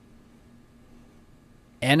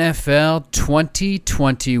NFL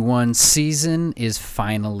 2021 season is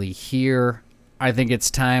finally here. I think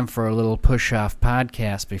it's time for a little push-off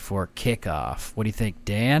podcast before kickoff. What do you think,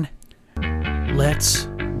 Dan? Let's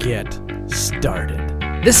get started.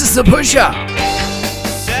 This is the push-off.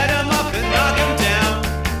 Set 'em up and knock 'em down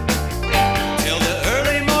till the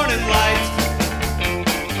early morning light,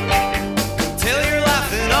 till you're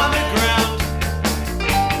laughing on the ground,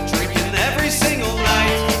 drinking every single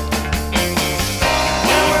night.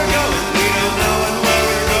 Where we're going, we don't know, and where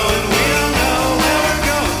we're going, we don't know. Where we're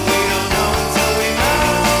going, we don't know until we know.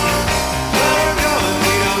 Where we're going,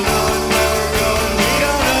 we don't know, and where we're going, we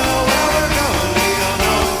don't know. Where we're going, we don't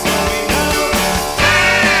know until we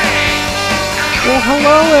know. Well,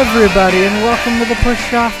 hello, everybody, and welcome to the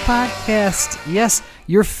Push-Off Podcast. Yes,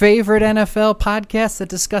 your favorite NFL podcast that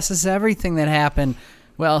discusses everything that happened.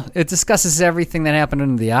 Well, it discusses everything that happened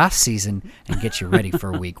in the offseason and gets you ready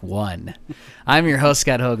for week one. I'm your host,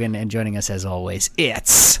 Scott Hogan, and joining us as always,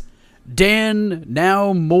 it's... Dan,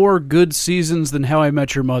 now more good seasons than How I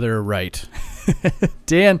Met Your Mother, right?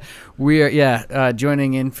 Dan. We are,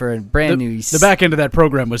 joining in for a brand new... The back end of that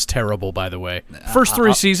program was terrible, by the way. First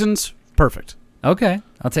three seasons, perfect. Okay,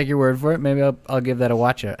 I'll take your word for it. Maybe I'll give that a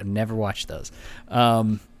watch. I've never watched those.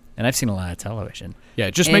 And I've seen a lot of television.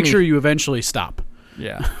 Yeah, just make sure you eventually stop.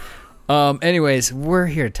 Yeah. Anyways, we're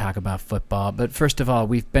here to talk about football. But first of all,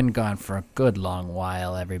 we've been gone for a good long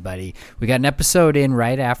while, everybody. We got an episode in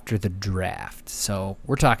right after the draft. So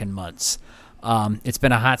we're talking months. It's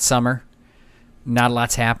been a hot summer. Not a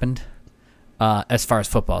lot's happened as far as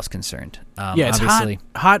football is concerned. Yeah, it's obviously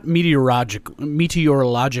hot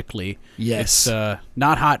meteorologically. Yes. It's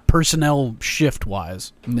not hot personnel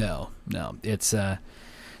shift-wise. No. It's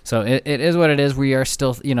so it is what it is. We are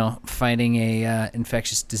still, fighting a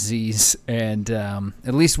infectious disease, and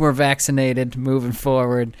at least we're vaccinated moving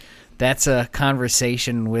forward. That's a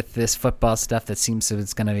conversation with this football stuff that seems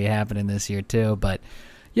it's going to be happening this year too. But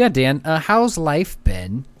yeah, Dan, how's life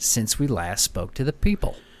been since we last spoke to the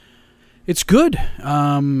people? It's good.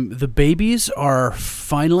 The babies are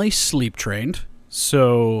finally sleep trained.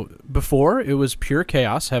 So before, it was pure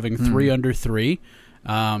chaos having 3 under 3.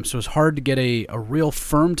 So it's hard to get a real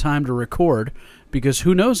firm time to record because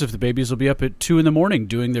who knows if the babies will be up at 2 in the morning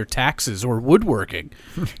doing their taxes or woodworking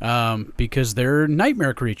because they're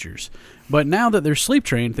nightmare creatures. But now that they're sleep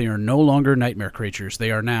trained, they are no longer nightmare creatures.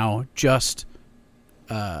 They are now just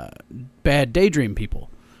bad daydream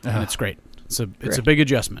people. And it's great. It's a big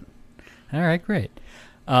adjustment. All right, great.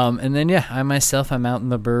 And then, I'm out in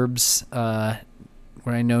the burbs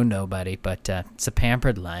where I know nobody, but it's a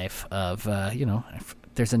pampered life of, if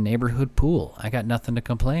there's a neighborhood pool. I got nothing to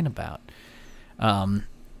complain about.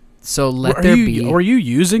 So let there be... Are you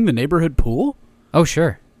using the neighborhood pool? Oh,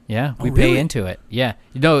 sure. Yeah, we really? pay into it. Yeah.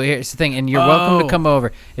 Here's the thing, and you're welcome to come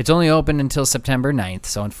over. It's only open until September 9th,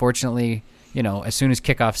 so unfortunately, as soon as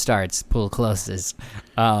kickoff starts, pool closes.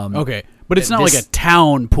 Okay, but it's not like a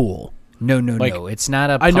town pool. No. It's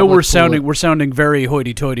not a public I know we're pool. sounding very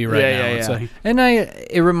hoity-toity right now. Yeah. Like, and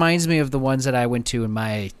it reminds me of the ones that I went to in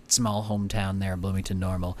my small hometown there in Bloomington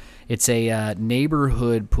Normal. It's a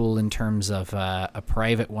neighborhood pool in terms of a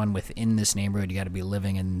private one within this neighborhood. You got to be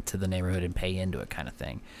living into the neighborhood and pay into it kind of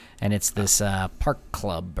thing. And it's this park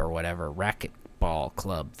club or whatever, racquetball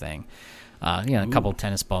club thing. A couple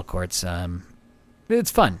tennis ball courts. It's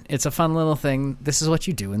fun. It's a fun little thing. This is what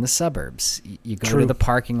you do in the suburbs. You go to the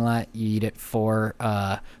parking lot. You eat at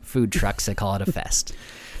 4 food trucks. They call it a fest.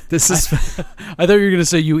 This is. I thought you were going to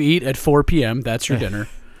say you eat at 4 p.m. That's your dinner.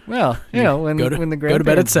 Well, when the grandparents go to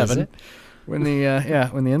bed at 7. Visit, when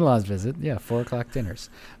the in-laws visit, 4:00 dinners.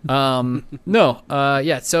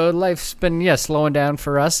 So life's been slowing down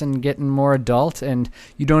for us and getting more adult, and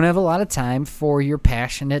you don't have a lot of time for your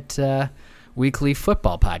passionate. Weekly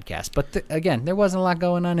football podcast. But again, there wasn't a lot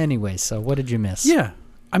going on anyway, so what did you miss? Yeah.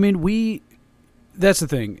 I mean, that's the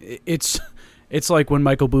thing. It's like when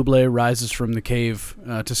Michael Bublé rises from the cave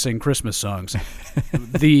to sing Christmas songs.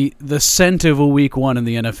 the scent of a week one in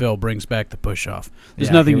the NFL brings back the push-off.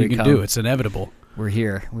 There's nothing you can do. It's inevitable. We're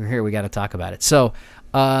here. We got to talk about it. So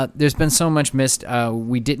there's been so much missed.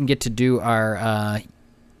 We didn't get to do our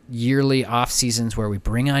yearly off seasons where we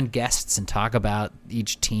bring on guests and talk about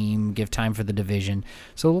each team, give time for the division.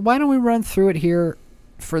 So why don't we run through it here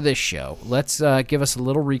for this show? Let's give us a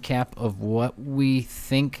little recap of what we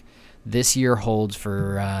think this year holds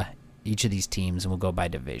for each of these teams, and we'll go by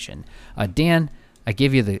division. Dan, I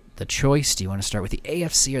give you the choice. Do you want to start with the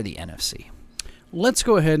AFC or the NFC? let's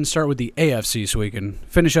go ahead and start with the AFC so we can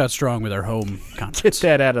finish out strong with our home Get conference.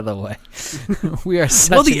 that out of the way. We are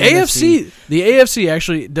such Well, the an AFC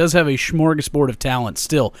actually does have a smorgasbord of talent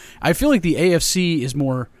still. I feel like the AFC is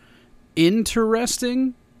more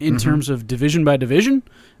interesting in terms of division by division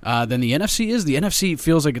than the NFC is. The NFC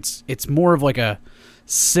feels like it's more of like a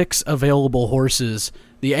 6 available horses.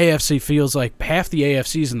 The AFC feels like half the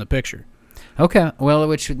AFC's in the picture. Okay,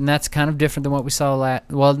 well, and that's kind of different than what we saw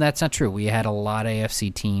well, that's not true. We had a lot of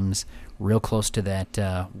AFC teams real close to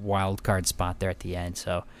that wild card spot there at the end.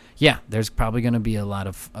 So, yeah, there's probably going to be a lot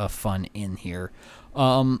of fun in here.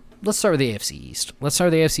 Let's start with the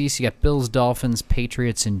AFC East. You got Bills, Dolphins,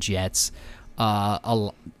 Patriots, and Jets.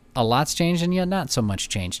 A lot's changed, and yet not so much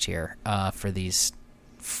changed here for these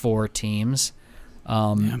 4 teams.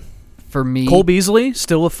 For me, Cole Beasley,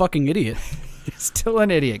 still a fucking idiot. Still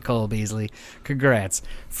an idiot, Cole Beasley. Congrats.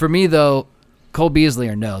 For me, though, Cole Beasley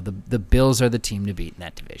or no, the Bills are the team to beat in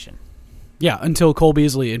that division. Yeah, until Cole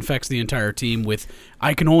Beasley infects the entire team with,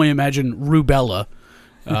 I can only imagine, rubella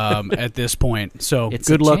at this point. So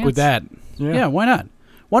good luck with that. Yeah, why not?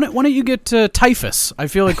 Why don't you get typhus? I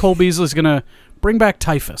feel like Cole Beasley's going to bring back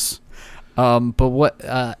typhus.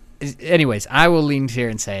 Anyways, I will lean here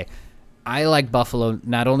and say I like Buffalo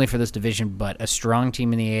not only for this division, but a strong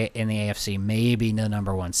team in the AFC, maybe the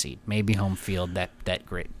number 1 seed, maybe home field, that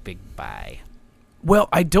great big bye. Well,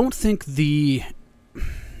 I don't think the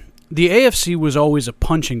AFC was always a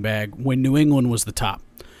punching bag when New England was the top.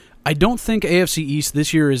 I don't think AFC East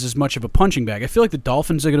this year is as much of a punching bag. I feel like the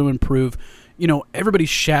Dolphins are going to improve. You know, everybody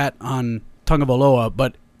shat on Tagovailoa,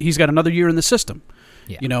 but he's got another year in the system.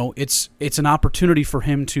 Yeah. You know, it's an opportunity for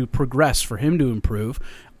him to progress, for him to improve.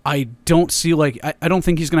 I don't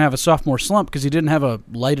think he's going to have a sophomore slump because he didn't have a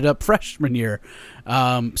lighted up freshman year.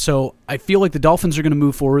 So I feel like the Dolphins are going to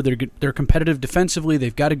move forward. They're competitive defensively.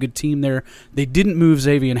 They've got a good team there. They didn't move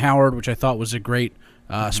Xavier Howard, which I thought was a great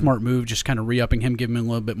smart move, just kind of re-upping him, giving him a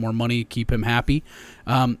little bit more money, keep him happy.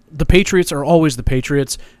 The Patriots are always the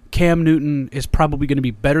Patriots. Cam Newton is probably going to be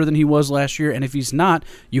better than he was last year, and if he's not,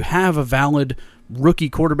 you have a valid rookie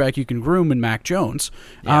quarterback you can groom in Mac Jones.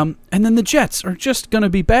 Yeah. And then the Jets are just going to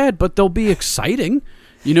be bad, but they'll be exciting.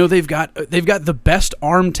 You know, they've got the best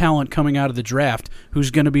arm talent coming out of the draft,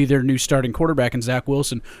 who's going to be their new starting quarterback, in Zach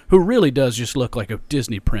Wilson, who really does just look like a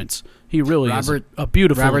Disney prince. He really is a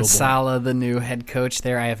beautiful Robert little boy. Saleh, the new head coach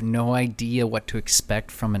there. I have no idea what to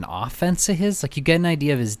expect from an offense of his. Like, you get an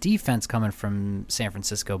idea of his defense coming from San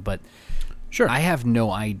Francisco, but Sure. I have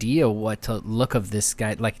no idea what to look of this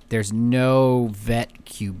guy. Like, there's no vet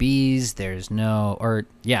QBs. There's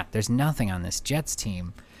nothing on this Jets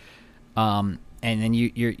team. And then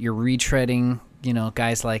you're retreading, you know,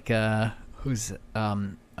 guys like our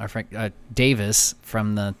friend Davis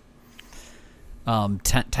from the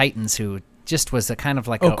Titans, who just was a kind of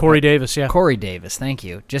like Corey Davis, yeah. Corey Davis, thank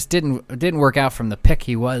you. Just didn't work out from the pick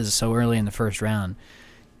he was so early in the first round.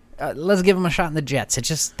 Let's give him a shot in the Jets. It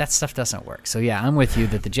just, that stuff doesn't work. So yeah, I'm with you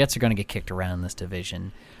that the Jets are going to get kicked around in this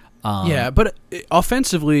division. Yeah, but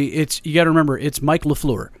offensively, you got to remember it's Mike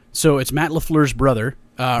LaFleur, so it's Matt LaFleur's brother.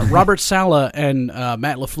 Robert Saleh and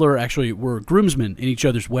Matt LaFleur actually were groomsmen in each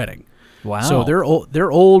other's wedding. Wow. So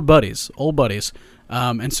they're old buddies.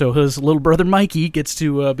 And so his little brother Mikey gets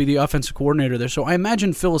to be the offensive coordinator there. So I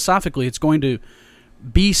imagine philosophically it's going to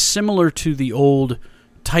be similar to the old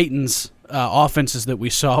Titans offenses that we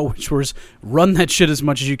saw, which was run that shit as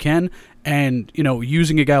much as you can, and you know,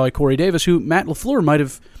 using a guy like Corey Davis, who Matt LaFleur might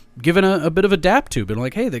have given a bit of a dap to, but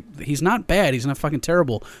like, hey, he's not bad, he's not fucking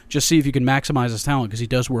terrible. Just see if you can maximize his talent because he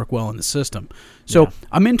does work well in the system. So yeah.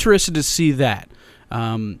 I'm interested to see that.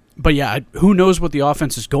 But yeah, who knows what the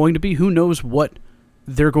offense is going to be? Who knows what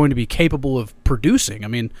they're going to be capable of producing? I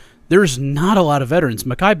mean, there's not a lot of veterans.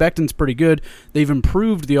 Mekhi Becton's pretty good. They've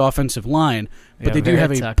improved the offensive line, but they do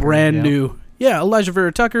have a brand new... Yeah, Elijah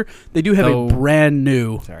Vera Tucker. They do have a brand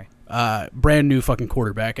new fucking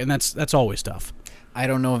quarterback, and that's always tough. I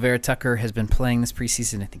don't know if Vera Tucker has been playing this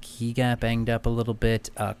preseason. I think he got banged up a little bit.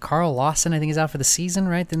 Carl Lawson, I think, is out for the season,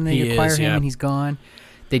 right? Then they acquire him, and he's gone.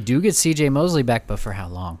 They do get C.J. Mosley back, but for how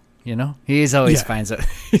long? You know? He's always finds it.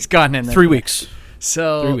 He's gone in there. 3 weeks.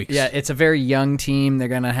 So, 3 weeks. Yeah, it's a very young team. They're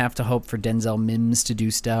going to have to hope for Denzel Mims to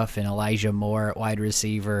do stuff and Elijah Moore at wide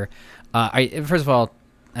receiver. First of all,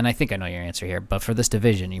 and I think I know your answer here, but for this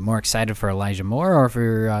division, are you more excited for Elijah Moore or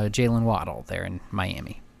for Jalen Waddle there in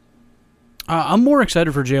Miami? I'm more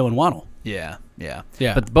excited for Jalen Waddle. Yeah.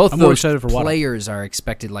 But both I'm those more excited for players are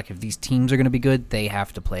expected, like if these teams are going to be good, they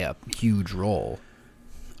have to play a huge role.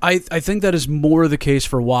 I think that is more the case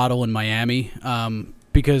for Waddle in Miami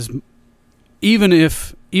because even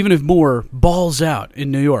if Moore balls out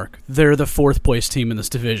in New York, they're the fourth place team in this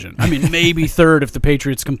division. I mean, maybe third if the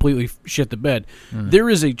Patriots completely shit the bed. There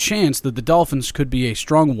is a chance that the Dolphins could be a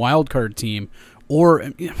strong wild card team, or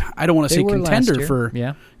I don't want to say contender for.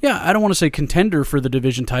 Yeah, I don't want to say contender for the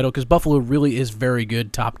division title because Buffalo really is very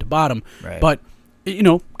good top to bottom. Right. But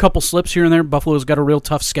a couple slips here and there. Buffalo's got a real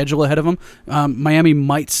tough schedule ahead of them. Miami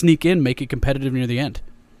might sneak in, make it competitive near the end.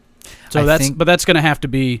 So that's going to have to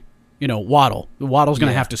be. Waddle. Waddle's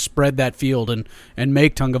going to have to spread that field and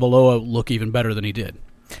make Tagovailoa look even better than he did.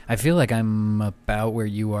 I feel like I'm about where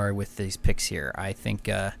you are with these picks here. I think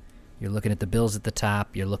you're looking at the Bills at the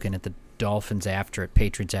top. You're looking at the Dolphins after it,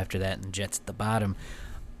 Patriots after that, and the Jets at the bottom.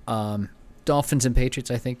 Dolphins and Patriots,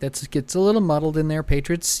 I think that gets a little muddled in there.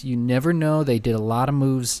 Patriots, you never know. They did a lot of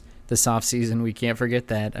moves this offseason. We can't forget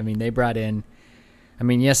that. I mean, they brought in...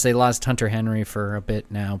 yes, they lost Hunter Henry for a bit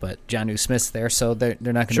now, but Jonnu Smith's there, so they're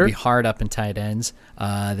not going to be hard up in tight ends.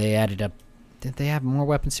 They added up. Did they have more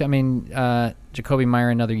weapons too? Jacoby Meyer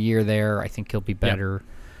another year there. I think he'll be better.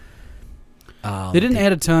 They didn't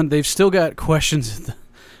add a ton. They've still got questions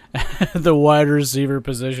at the wide receiver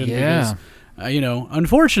position. Yeah. Because,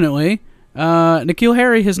 unfortunately, N'Keal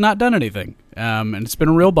Harry has not done anything. And it's been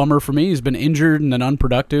a real bummer for me. He's been injured and then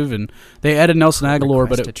unproductive, and they added Nelson Aguilar,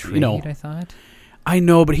 but I thought. I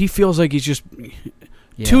know, but he feels like he's just,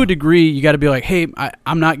 to a degree, you got to be like, hey,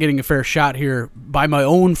 I'm not getting a fair shot here by my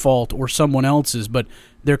own fault or someone else's, but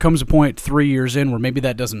there comes a point 3 years in where maybe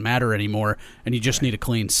that doesn't matter anymore, and you just need a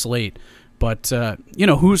clean slate. But,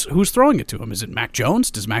 who's throwing it to him? Is it Mac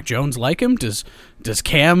Jones? Does Mac Jones like him? Does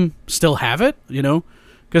Cam still have it?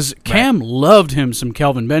 Because Cam loved him some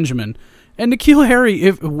Kelvin Benjamin, and N'Keal Harry,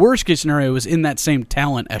 if worst case scenario, is in that same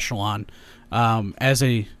talent echelon as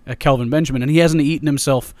a Kelvin Benjamin, and he hasn't eaten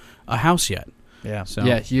himself a house yet. Yeah. So.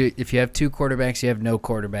 Yeah. If you have two quarterbacks, you have no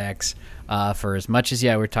quarterbacks. For as much as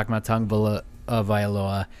we're talking about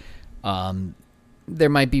Tagovailoa, there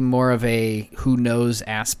might be more of a who knows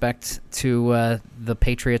aspect to the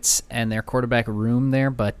Patriots and their quarterback room there,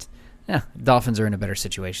 but Dolphins are in a better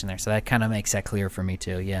situation there, so that kind of makes that clear for me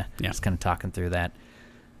too. Yeah. Just kind of talking through that.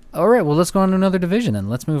 All right. Well, let's go on to another division then.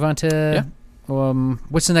 Let's move on to. Yeah.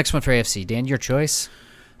 What's the next one for AFC? Dan, your choice?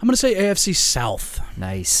 I'm going to say AFC South.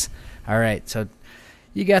 Nice. All right, so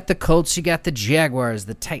you got the Colts, you got the Jaguars,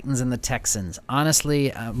 the Titans, and the Texans.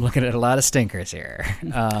 Honestly, I'm looking at a lot of stinkers here.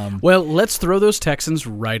 Well, let's throw those Texans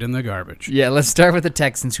right in the garbage. Yeah, let's start with the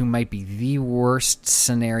Texans, who might be the worst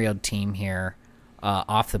scenario team here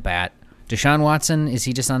off the bat. Deshaun Watson, is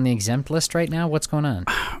he just on the exempt list right now? What's going on?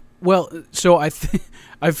 Well, so I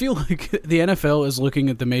feel like the NFL is looking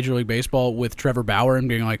at the Major League Baseball with Trevor Bauer and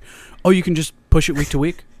being like, "Oh, you can just push it week to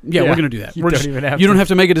week." Yeah, we're going to do that. You don't have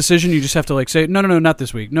to make a decision. You just have to say, "No, not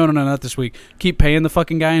this week. No, not this week." Keep paying the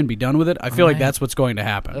fucking guy and be done with it. I feel like that's what's going to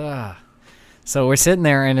happen. So we're sitting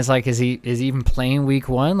there, and it's like, is he even playing week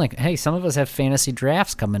one? Like, hey, some of us have fantasy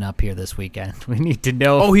drafts coming up here this weekend. We need to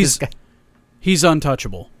know. Oh, he's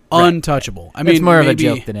untouchable. Right. Untouchable. I mean, it's more of a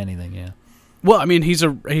joke than anything. Yeah. Well, I mean, he's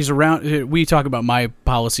around. We talk about my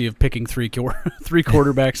policy of picking three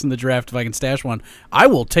quarterbacks in the draft if I can stash one. I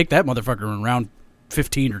will take that motherfucker in round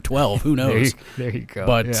 15 or 12. Who knows? there you go.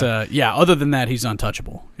 But other than that, he's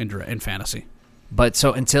untouchable in fantasy. But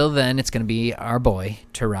so until then, it's going to be our boy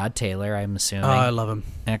Tyrod Taylor. I'm assuming. I love him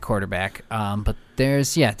at quarterback. But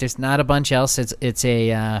there's not a bunch else. It's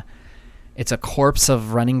a corpse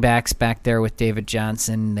of running backs back there with David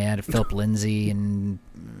Johnson. They had Philip Lindsay and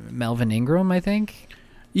Melvin Ingram, I think.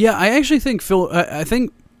 Yeah, I actually think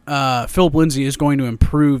Philip Lindsay is going to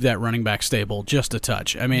improve that running back stable just a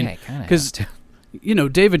touch. I mean, because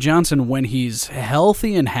David Johnson, when he's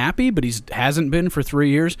healthy and happy, but he hasn't been for 3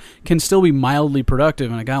 years, can still be mildly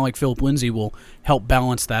productive, and a guy like Philip Lindsay will help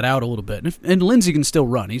balance that out a little bit. And Lindsay can still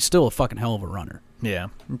run; he's still a fucking hell of a runner. Yeah,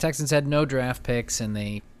 and Texans had no draft picks, and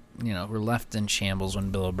they, were left in shambles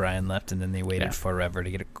when Bill O'Brien left, and then they waited forever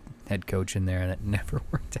to get a head coach in there, and it never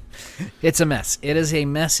worked out. It's a mess. It is a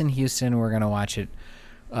mess in Houston. We're going to watch it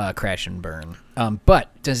crash and burn.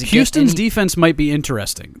 But does it Houston's defense might be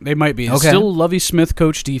interesting. They might be. It's still Lovie Smith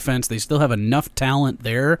coach defense. They still have enough talent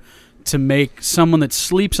there to make someone that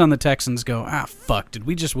sleeps on the Texans go, fuck, did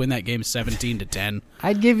we just win that game 17-10?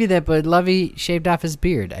 I'd give you that, but Lovie shaved off his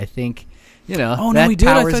beard. I think, Oh, that no, he did.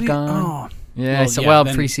 power's I thought gone. Oh. Yeah,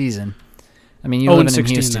 preseason. I mean, you living in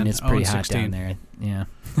Houston, it's pretty hot down there. Yeah.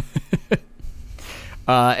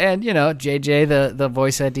 And, JJ, the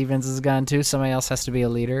voice of that defense is gone too. Somebody else has to be a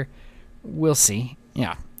leader. We'll see.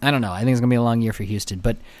 Yeah. I don't know. I think it's going to be a long year for Houston.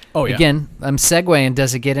 But, again, I'm segueing.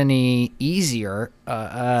 Does it get any easier,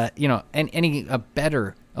 any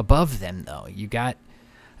better above them, though? You got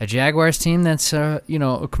a Jaguars team that's a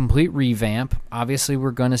complete revamp. Obviously,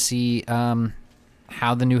 we're going to see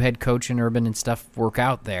how the new head coach and Urban and stuff work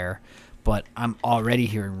out there, but I'm already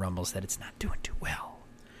hearing rumbles that it's not doing too well.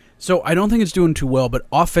 So I don't think it's doing too well, but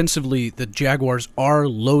offensively, the Jaguars are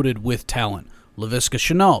loaded with talent. Laviska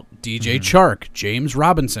Shenault, DJ Chark, James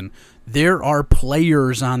Robinson. There are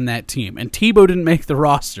players on that team, and Tebow didn't make the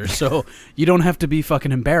roster, so you don't have to be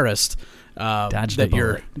fucking embarrassed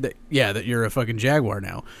that you're a fucking Jaguar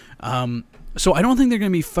now. So I don't think they're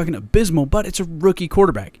going to be fucking abysmal, but it's a rookie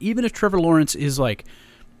quarterback. Even if Trevor Lawrence is like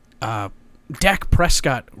Dak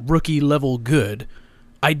Prescott rookie level good,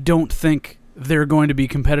 I don't think they're going to be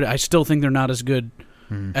competitive. I still think they're not as good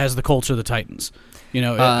as the Colts or the Titans.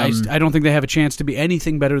 I don't think they have a chance to be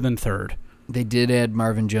anything better than third. They did add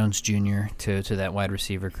Marvin Jones Jr. to that wide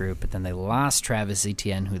receiver group, but then they lost Travis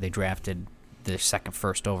Etienne, who they drafted their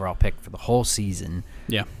first overall pick for the whole season.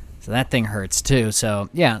 Yeah. So that thing hurts too. So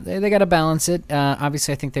yeah, they got to balance it.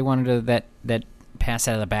 Obviously, I think they wanted that pass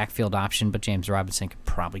out of the backfield option, but James Robinson could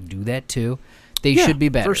probably do that too. They should be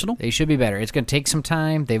better. Versatile. They should be better. It's going to take some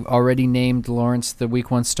time. They've already named Lawrence the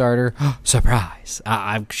Week 1 starter. Surprise!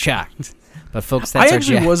 I'm shocked. But folks, that's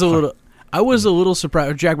I was a little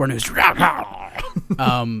surprised. Jaguar news.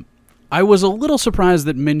 I was a little surprised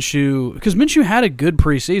that Minshew, because Minshew had a good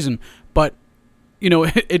preseason, but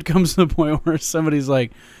it comes to the point where somebody's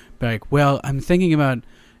like, well, I'm thinking about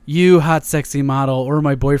you, hot, sexy model, or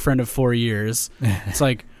my boyfriend of 4 years. It's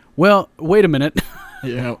like, well, wait a minute.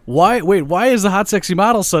 Yeah. Why is the hot, sexy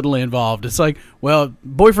model suddenly involved? It's like, well,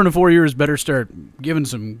 boyfriend of 4 years better start giving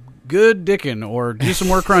some good dicking or do some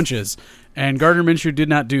more crunches. And Gardner Minshew did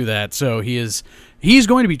not do that, so he's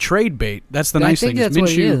going to be trade bait. That's the nice thing. I think that's what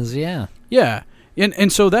he is. Yeah. Yeah,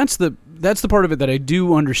 and so that's the part of it that I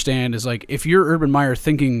do understand is like if you're Urban Meyer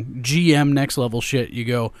thinking GM next level shit, you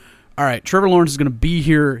go, all right, Trevor Lawrence is going to be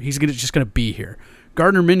here. He's just going to be here.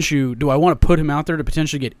 Gardner Minshew, do I want to put him out there to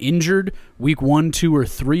potentially get injured week 1, 2, or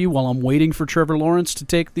 3 while I'm waiting for Trevor Lawrence to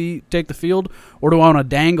take the field, or do I want to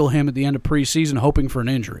dangle him at the end of preseason hoping for an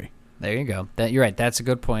injury? There you go. You're right. That's a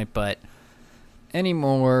good point, but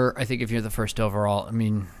anymore, I think if you're the first overall, I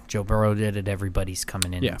mean, Joe Burrow did it. Everybody's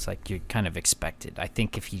coming in. Yeah. It's like you kind of expected. I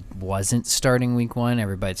think if he wasn't starting week 1,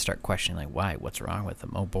 everybody'd start questioning, like, why? What's wrong with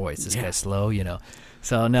him? Oh, boy, is this guy slow?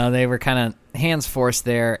 So, no, they were kind of hands forced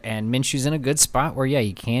there, and Minshew's in a good spot where,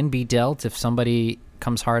 you can be dealt if somebody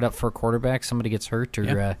comes hard up for a quarterback, somebody gets hurt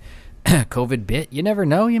or COVID bit. You never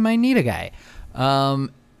know. You might need a guy.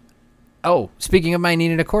 Speaking of might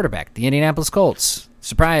needing a quarterback, the Indianapolis Colts.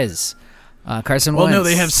 Surprise. Carson Wentz. Well, no,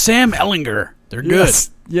 they have Sam Ehlinger. They're good. Yes.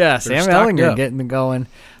 Yeah, They're Sam Ehlinger getting it going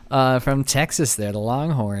from Texas there, the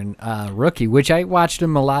Longhorn rookie, which I watched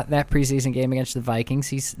him a lot that preseason game against the Vikings.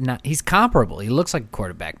 He's comparable. He looks like a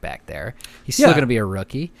quarterback back there. He's still going to be a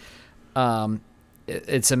rookie.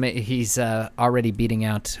 He's already beating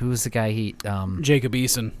out, who's the guy Jacob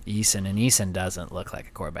Eason. And Eason doesn't look like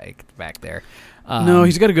a quarterback back there. No,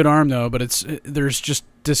 he's got a good arm though, but there's just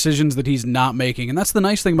decisions that he's not making, and that's the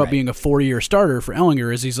nice thing about being a 4-year starter for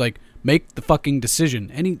Ehlinger is he's like, make the fucking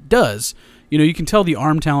decision, and he does. You can tell the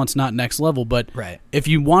arm talent's not next level, but if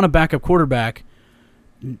you want a backup quarterback,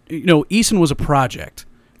 Eason was a project.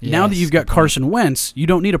 Yes, now that you've got Carson Wentz, you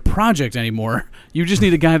don't need a project anymore. You just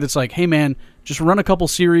need a guy that's like, hey man, just run a couple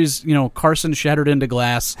series. Carson shattered into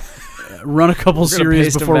glass. Run a couple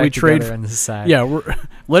series before we trade.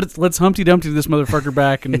 Let's Humpty Dumpty this motherfucker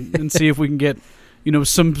back and see if we can get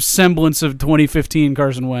some semblance of 2015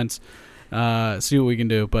 Carson Wentz. See what we can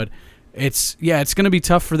do, but it's going to be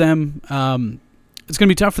tough for them. It's going to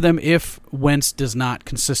be tough for them if Wentz does not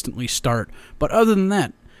consistently start. But other than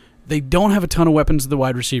that, they don't have a ton of weapons at the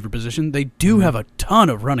wide receiver position. They do have a ton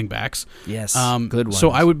of running backs. Yes, good ones.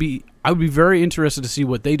 So I would be very interested to see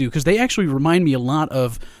what they do because they actually remind me a lot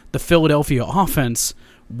of the Philadelphia offense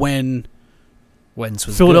when Wentz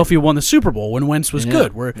was Philadelphia won the Super Bowl when Wentz was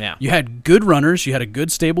good, where you had good runners, you had a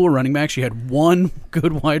good stable of running backs, you had one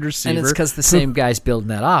good wide receiver. And it's because the same guys building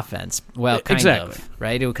that offense. Well, kind of,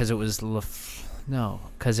 right? Because it was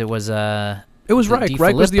because it was it was Reich.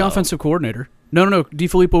 Reich was the offensive coordinator. No.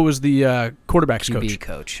 DiFilippo was the quarterbacks QB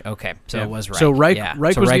coach. Okay, so it was Reich. So Reich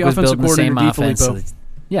was the offensive coordinator. DiFilippo.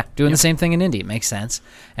 Doing the same thing in Indy. It makes sense.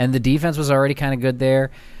 And the defense was already kind of good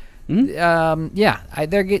there. Mm-hmm.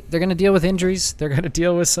 They're going to deal with injuries. They're going to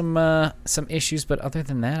deal with some issues. But other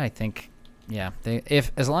than that, I think,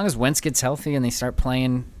 as long as Wentz gets healthy and they start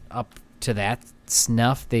playing up to that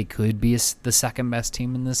snuff, they could be the second best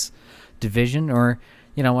team in this division, or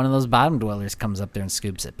one of those bottom dwellers comes up there and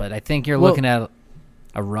scoops it. But I think you're looking at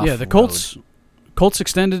a rough. Yeah, the Colts Colts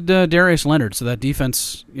extended Darius Leonard, so that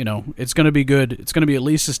defense, it's going to be good. It's going to be at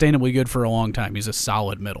least sustainably good for a long time. He's a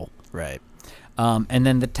solid middle. Right. And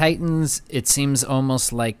then the Titans, it seems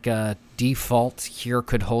almost like default here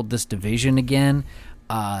could hold this division again.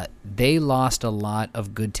 They lost a lot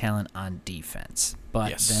of good talent on defense,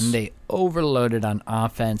 but then they overloaded on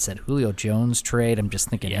offense. That Julio Jones trade, I'm just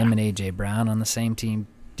thinking him and A.J. Brown on the same team.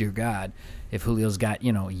 Dear God, if Julio's got,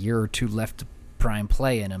 a year or two left to prime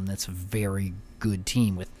play in him, that's a very good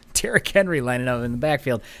team with Derrick Henry lining up in the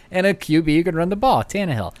backfield and a QB who can run the ball,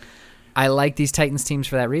 Tannehill. I like these Titans teams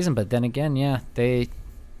for that reason, but then again, they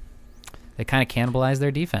kind of cannibalize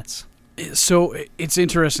their defense. So it's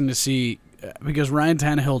interesting to see because Ryan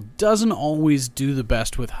Tannehill doesn't always do the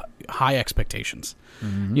best with high expectations.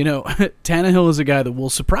 Mm-hmm. Tannehill is a guy that will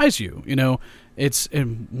surprise you.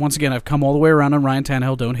 And once again, I've come all the way around on Ryan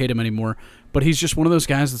Tannehill. Don't hate him anymore. But he's just one of those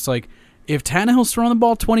guys that's like, if Tannehill's throwing the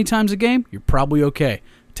ball 20 times a game, you're probably okay.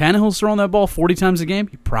 Tannehill's throwing that ball 40 times a game,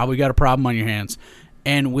 you probably got a problem on your hands.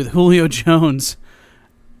 And with Julio Jones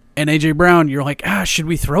and A.J. Brown, you're like, should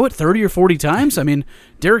we throw it 30 or 40 times? I mean,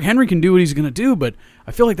 Derrick Henry can do what he's going to do, but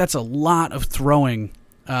I feel like that's a lot of throwing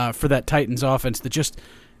for that Titans offense that just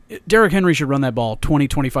Derrick Henry should run that ball 20,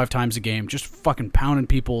 25 times a game, just fucking pounding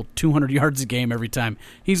people 200 yards a game every time.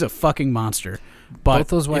 He's a fucking monster. But both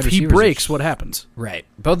those wide if he receivers breaks, what happens? Right.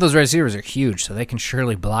 Both those receivers are huge, so they can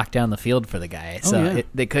surely block down the field for the guy. So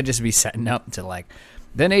they could just be setting up to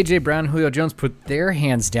then A.J. Brown and Julio Jones put their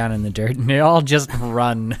hands down in the dirt, and they all just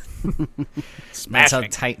run. That's how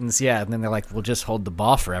Titans, and then they're like, we'll just hold the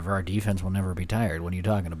ball forever. Our defense will never be tired. What are you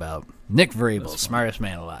talking about? Nick Vrabel, smartest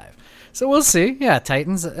man alive. So we'll see. Yeah,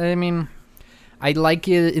 Titans, I mean, I like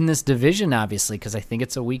it in this division, obviously, because I think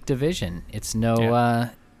it's a weak division. It's no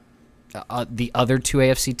the other two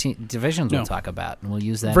AFC divisions we'll talk about, and we'll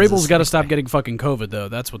use that. Vrabel's got to stop getting fucking COVID, though.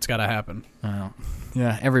 That's what's got to happen. Oh,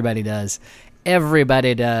 yeah, everybody does.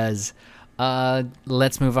 Everybody does.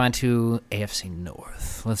 Let's move on to AFC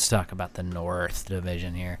North. Let's talk about the North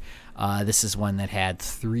division here. This is one that had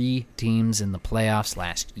 3 teams in the playoffs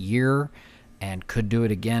last year and could do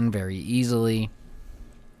it again very easily.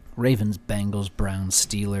 Ravens, Bengals, Browns,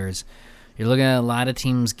 Steelers. You're looking at a lot of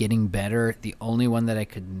teams getting better. The only one that I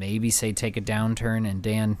could maybe say take a downturn, and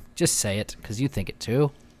Dan, just say it because you think it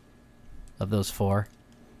too, of those 4.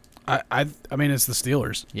 I mean, it's the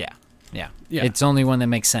Steelers. Yeah. It's the only one that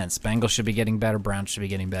makes sense. Bengals should be getting better. Browns should be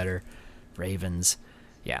getting better. Ravens.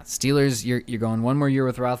 Yeah, Steelers, you're going one more year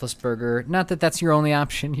with Roethlisberger. Not that that's your only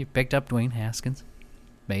option. You picked up Dwayne Haskins.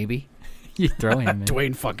 Maybe. You throw him in.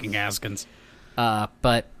 Dwayne fucking Haskins.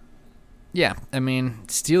 But, yeah, I mean,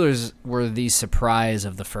 Steelers were the surprise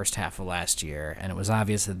of the first half of last year, and it was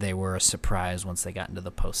obvious that they were a surprise once they got into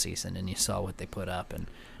the postseason, and you saw what they put up,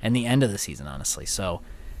 and the end of the season, honestly. So,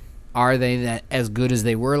 are they that as good as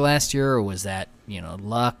they were last year, or was that,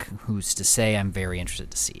 luck? Who's to say? I'm very interested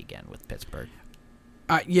to see again with Pittsburgh.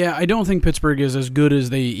 I don't think Pittsburgh is as good as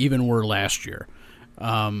they even were last year.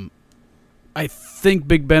 I think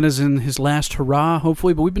Big Ben is in his last hurrah,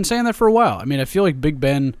 hopefully, but we've been saying that for a while. I mean, I feel like Big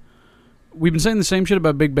Ben, we've been saying the same shit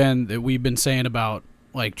about Big Ben that we've been saying about,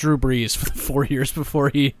 Drew Brees for the 4 years before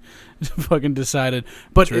he fucking decided.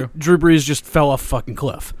 But Drew Brees just fell off a fucking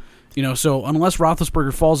cliff. So unless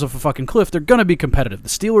Roethlisberger falls off a fucking cliff, they're going to be competitive. The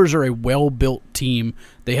Steelers are a well-built team.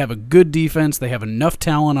 They have a good defense. They have enough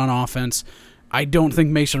talent on offense. I don't think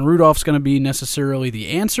Mason Rudolph's going to be necessarily the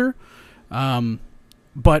answer.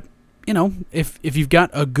 But, if you've got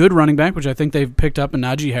a good running back, which I think they've picked up in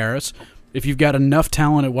Najee Harris, if you've got enough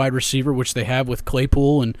talent at wide receiver, which they have with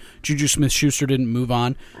Claypool and Juju Smith-Schuster didn't move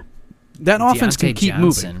on, that offense can keep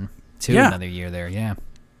moving. Another year there, yeah.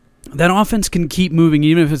 That offense can keep moving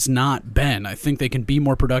even if it's not Ben. I think they can be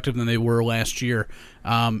more productive than they were last year.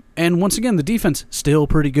 And once again, the defense, still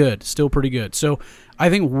pretty good. So I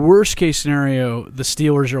think worst case scenario, the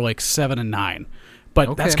Steelers are 7-9.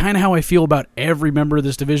 But that's kind of how I feel about every member of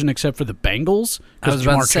this division except for the Bengals, because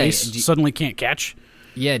Jamar Chase suddenly can't catch.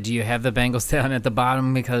 Yeah, do you have the Bengals down at the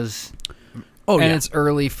bottom because it's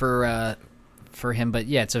early for him, but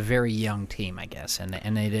yeah, it's a very young team, I guess,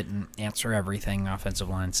 and they didn't answer everything. Offensive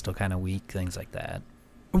line's still kind of weak, things like that.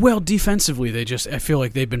 Well, defensively, I feel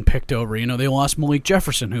like they've been picked over. They lost Malik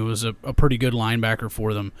Jefferson, who was a pretty good linebacker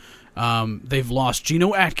for them. They've lost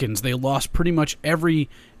Geno Atkins. They lost pretty much every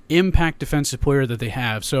impact defensive player that they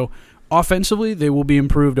have. So offensively, they will be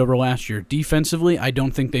improved over last year. Defensively, I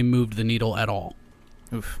don't think they moved the needle at all.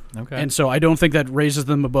 Oof. Okay. And so I don't think that raises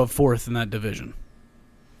them above 4th in that division.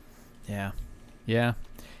 Yeah,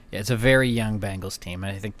 it's a very young Bengals team,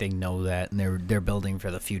 and I think they know that, and they're building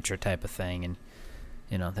for the future type of thing. And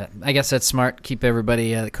that I guess that's smart. Keep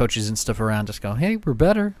everybody, the coaches and stuff around. Just go, hey, we're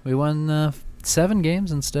better. We won 7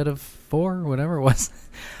 games instead of 4, or whatever it was.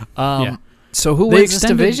 Yeah. So who wins this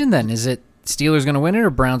division then? Is it Steelers going to win it, or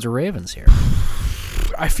Browns or Ravens here?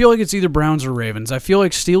 I feel like it's either Browns or Ravens. I feel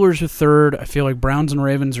like Steelers are third. I feel like Browns and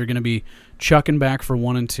Ravens are going to be chucking back for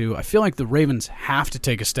 1 and 2. I feel like the Ravens have to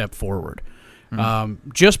take a step forward.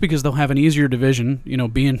 Just because they'll have an easier division,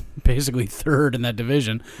 being basically third in that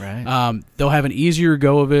division. Right. They'll have an easier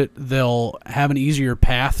go of it. They'll have an easier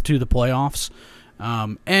path to the playoffs.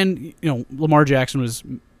 And Lamar Jackson was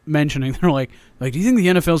mentioning, they're like, do you think the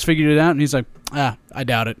NFL's figured it out? And he's like, I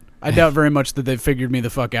doubt it. I doubt very much that they've figured me the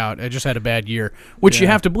fuck out. I just had a bad year, which you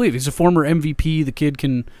have to believe. He's a former MVP. The kid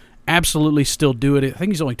can absolutely still do it. I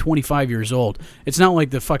think he's only 25 years old. It's not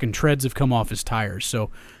like the fucking treads have come off his tires.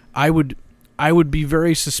 So I would be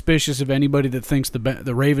very suspicious of anybody that thinks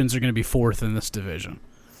the Ravens are going to be fourth in this division.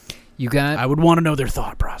 I would want to know their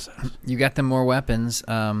thought process. You got them more weapons.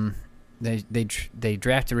 They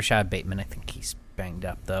drafted Rashad Bateman. I think he's banged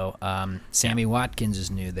up though. Sammy Watkins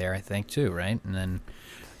is new there, I think too, right? And then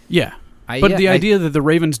the idea that the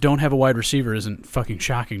Ravens don't have a wide receiver isn't fucking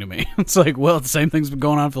shocking to me. It's like, well, the same thing's been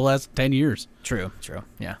going on for the last 10 years. True.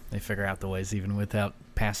 Yeah, they figure out the ways even without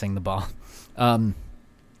passing the ball.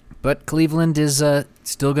 But Cleveland is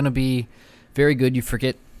still going to be very good. You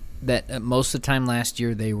forget that most of the time last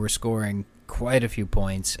year they were scoring quite a few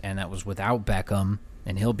points, and that was without Beckham,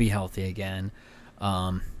 and he'll be healthy again.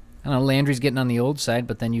 I don't know, Landry's getting on the old side,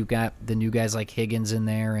 but then you got the new guys like Higgins in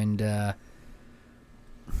there, and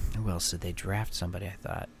who else did they draft? Somebody, I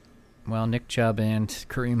thought. Well, Nick Chubb and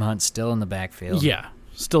Kareem Hunt still in the backfield. Yeah,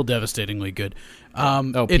 still devastatingly good.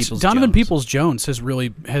 It's Donovan Peoples-Jones has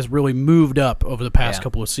really moved up over the past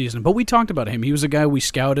couple of seasons. But we talked about him. He was a guy we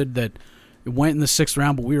scouted that went in the 6th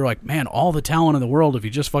round, but we were like, man, all the talent in the world if he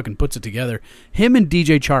just fucking puts it together. Him and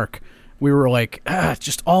DJ Chark, we were like,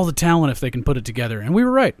 just all the talent if they can put it together. And we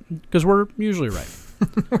were right, because we're usually right.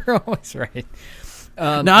 We're always right.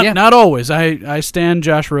 Not always. I stand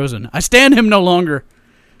Josh Rosen. I stand him no longer.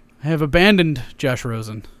 I have abandoned Josh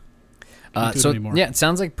Rosen. It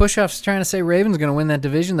sounds like Pushoff's trying to say Ravens going to win that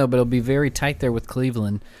division, though, but it'll be very tight there with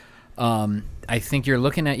Cleveland. I think you're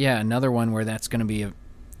looking at, another one where that's going to be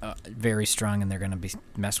very strong, and they're going to be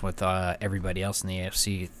messing with everybody else in the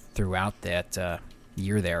AFC throughout that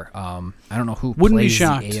year there. I don't know who plays the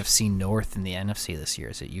AFC North and the NFC this year.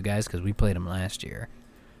 Is it you guys? Because we played them last year.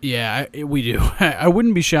 Yeah, we do. I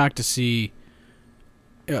wouldn't be shocked to see...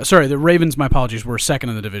 the Ravens, my apologies, were second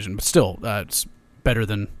in the division, but still, it's better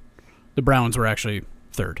than... The Browns were actually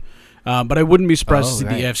third. But I wouldn't be surprised to see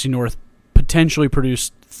the AFC North potentially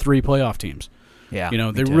produce 3 playoff teams. Yeah.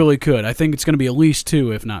 They really could. I think it's going to be at least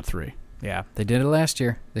 2, if not 3. Yeah, they did it last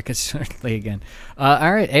year. They could certainly again.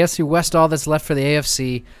 All right, AFC West, all that's left for the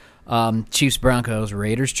AFC. Chiefs, Broncos,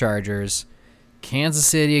 Raiders, Chargers, Kansas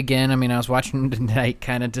City again. I mean, I was watching them tonight,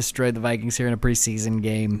 kind of destroyed the Vikings here in a preseason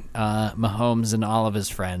game. Mahomes and all of his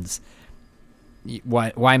friends.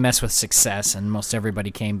 Why mess with success? And most everybody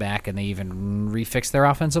came back, and they even refixed their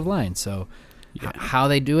offensive line. So how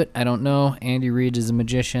they do it, I don't know. Andy Reid is a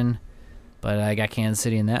magician, but I got Kansas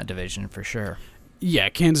City in that division for sure. Yeah,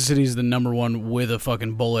 Kansas City's the number one with a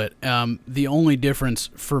fucking bullet. The only difference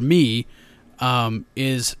for me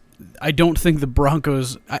is I don't think the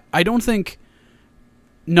Broncos... I don't think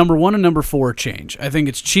number 1 and number 4 change. I think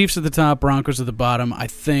it's Chiefs at the top, Broncos at the bottom. I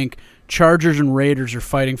think Chargers and Raiders are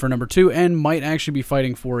fighting for number 2 and might actually be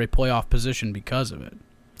fighting for a playoff position because of it.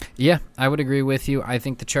 Yeah, I would agree with you. I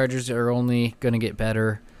think the Chargers are only going to get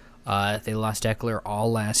better. They lost Eckler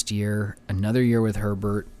all last year. Another year with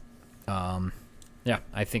Herbert. I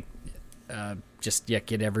think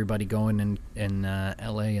get everybody going in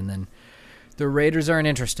L.A. And then the Raiders are an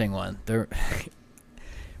interesting one.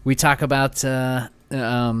 We talk about the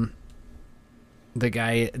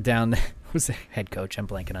guy down there. Who's the head coach? I'm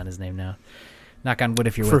blanking on his name now. Knock on wood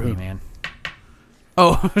if you're with me, man.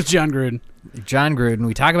 Oh, John Gruden. John Gruden.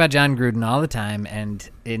 We talk about John Gruden all the time, and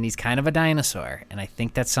he's kind of a dinosaur. And I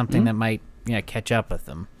think that's something that might catch up with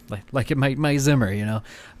him, like it might Zimmer. So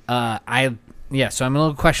I'm a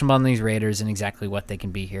little questionable on these Raiders and exactly what they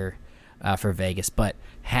can be here for Vegas. But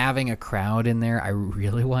having a crowd in there, I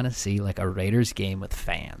really want to see like a Raiders game with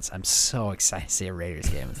fans. I'm so excited to see a Raiders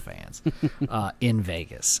game with fans in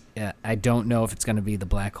Vegas. I don't know if it's going to be the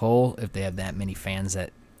black hole, if they have that many fans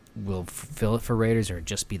that will fill it for Raiders, or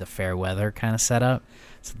just be the fair weather kind of setup.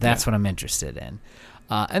 So that's what I'm interested in.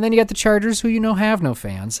 And then you got the Chargers, who have no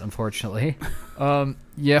fans, unfortunately.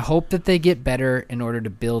 You hope that they get better in order to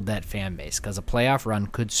build that fan base, because a playoff run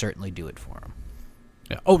could certainly do it for them.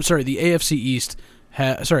 Yeah. Oh, sorry, the AFC East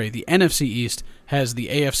the NFC East has the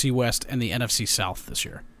AFC West and the NFC South this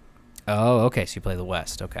year. Oh, okay. So you play the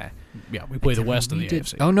West. Okay. Yeah, we play the West and the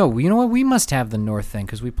AFC. Oh no, you know what? We must have the North thing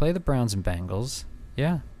because we play the Browns and Bengals.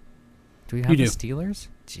 Yeah. Do we have the Steelers?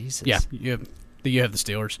 Jesus. Yeah, you have the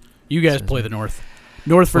Steelers. You guys play the North.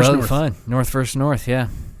 North versus North. Fun. North versus North. Yeah.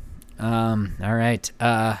 All right.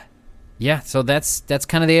 Yeah. So that's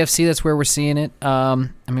kind of the AFC. That's where we're seeing it. I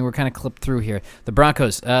mean, we're kind of clipped through here. The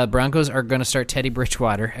Broncos. Broncos are going to start Teddy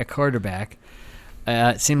Bridgewater at quarterback.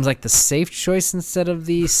 It seems like the safe choice instead of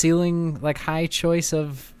the ceiling, high choice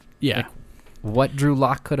of what Drew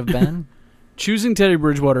Lock could have been. Choosing Teddy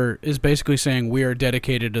Bridgewater is basically saying we are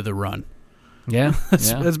dedicated to the run. Yeah,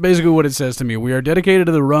 that's basically what it says to me. We are dedicated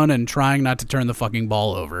to the run and trying not to turn the fucking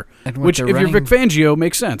ball over. Which, if you're Vic Fangio,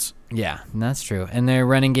 makes sense. Yeah, that's true. And their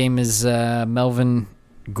running game is Melvin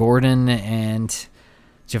Gordon and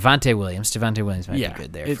Javonte Williams. Javonte Williams might be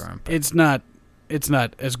good there for him. It's not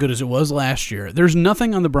as good as it was last year. There's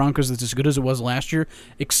nothing on the Broncos that's as good as it was last year,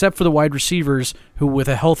 except for the wide receivers who, with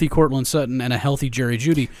a healthy Cortland Sutton and a healthy Jerry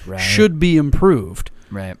Jeudy, should be improved.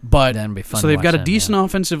 Right. But that'd be fun so they've got a decent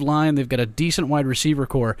offensive line. They've got a decent wide receiver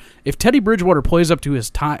core. If Teddy Bridgewater plays up to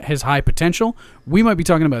his high potential, we might be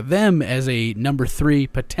talking about them as a number 3,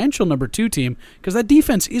 potential number 2 team because that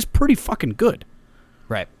defense is pretty fucking good.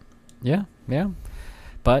 Right. Yeah. Yeah.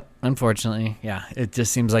 But unfortunately, it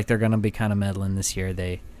just seems like they're going to be kind of meddling this year.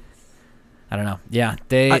 I don't know. Yeah,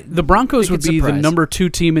 the Broncos would be the number 2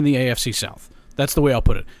 team in the AFC South. That's the way I'll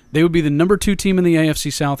put it. They would be the number 2 team in the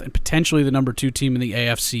AFC South and potentially the number 2 team in the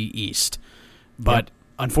AFC East. But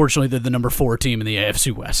unfortunately, they're the number 4 team in the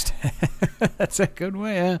AFC West. That's a good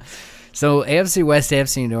way. Yeah. So AFC West,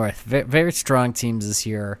 AFC North, very strong teams this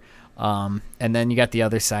year. And then you got the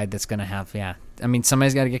other side that's going to have, I mean,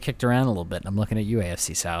 somebody's got to get kicked around a little bit. I'm looking at you,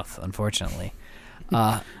 AFC South, unfortunately.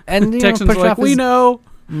 And Texans we know.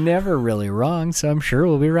 Never really wrong, so I'm sure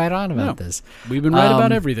we'll be right on about this. We've been right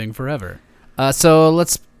about everything forever. So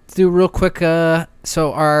let's do real quick. Let's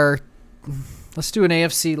do an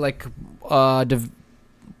AFC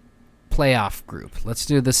playoff group. Let's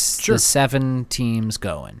do this. The 7 teams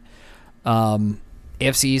going.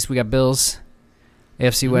 AFC East, we got Bills.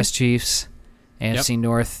 AFC West, Chiefs. AFC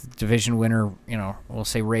North division winner. We'll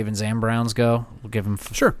say Ravens and Browns go. We'll give them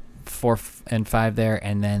 4 and 5 there,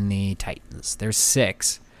 and then the Titans. There's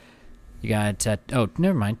 6. You got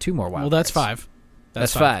never mind, 2 more wild. Well, that's cards. 5.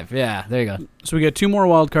 That's 5. Yeah, there you go. So we got 2 more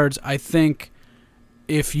wild cards. I think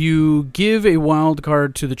if you give a wild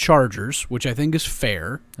card to the Chargers, which I think is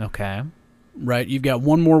fair. Okay. Right, you've got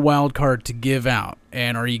 1 more wild card to give out.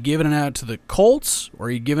 And are you giving it out to the Colts, or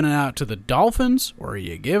are you giving it out to the Dolphins, or are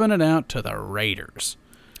you giving it out to the Raiders?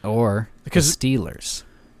 Or the Steelers?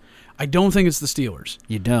 I don't think it's the Steelers.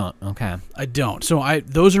 You don't? Okay. I don't. So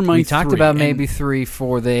those are my 3. We talked about maybe 3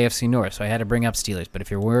 for the AFC North, so I had to bring up Steelers. But if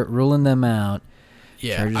you're ruling them out,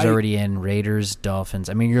 Chargers already in, Raiders, Dolphins.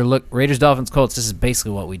 I mean, Raiders, Dolphins, Colts, this is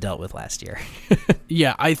basically what we dealt with last year.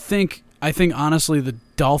 Yeah, I think honestly the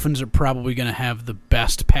Dolphins are probably going to have the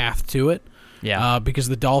best path to it. Yeah. Because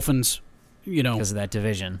the Dolphins, because of that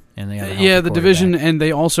division and the division, and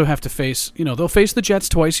they also have to face, they'll face the Jets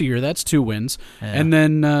twice a year. That's 2 wins, and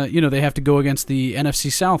then they have to go against the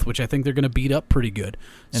NFC South, which I think they're going to beat up pretty good.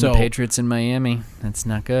 And the Patriots in Miami, that's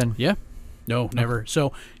not good. Yeah. No, never.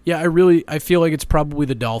 So yeah, I feel like it's probably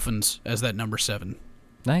the Dolphins as that number 7.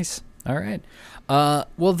 Nice. All right.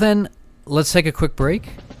 Well then, let's take a quick break.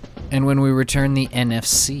 And when we return, the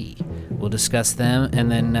NFC. We'll discuss them,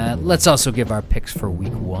 and then let's also give our picks for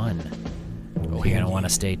Week 1. You're going to want to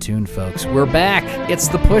stay tuned, folks. We're back. It's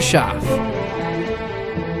the push-off.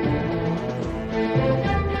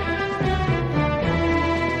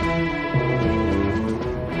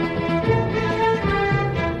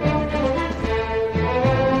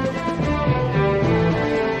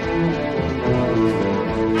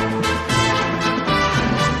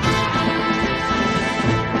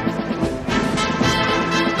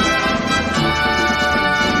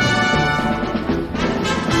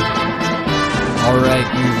 All right,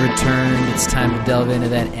 we've returned. It's time to delve into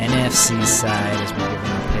that NFC side as we're giving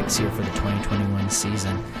our picks here for the 2021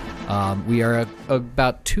 season. We are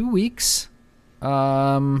about 2 weeks,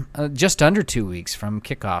 just under 2 weeks from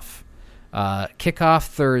kickoff. Kickoff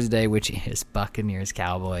Thursday, which is Buccaneers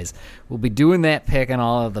Cowboys. We'll be doing that pick and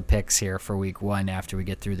all of the picks here for Week 1 after we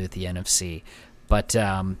get through the NFC. But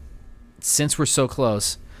since we're so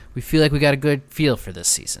close, we feel like we got a good feel for this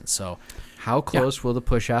season. So how close will the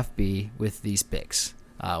push-off be with these picks?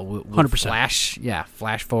 We'll 100%.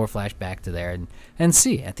 Flash forward, flash back to there and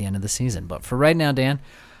see at the end of the season. But for right now, Dan,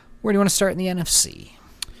 where do you want to start in the NFC?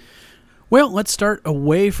 Well, let's start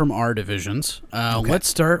away from our divisions. Let's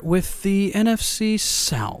start with the NFC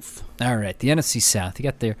South. All right, the NFC South. You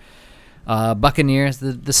got their Buccaneers,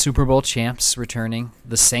 the Super Bowl champs, returning.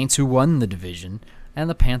 The Saints, who won the division. And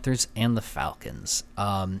the Panthers and the Falcons.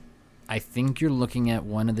 I think you're looking at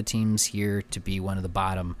one of the teams here to be one of the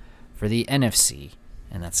bottom for the NFC,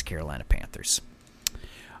 and that's the Carolina Panthers.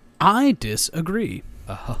 I disagree.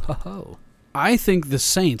 Oh. I think the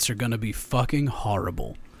Saints are going to be fucking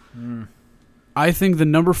horrible. I think the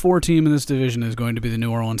number 4 team in this division is going to be the New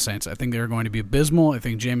Orleans Saints. I think they're going to be abysmal. I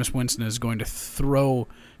think Jameis Winston is going to throw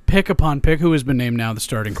pick upon pick, who has been named now the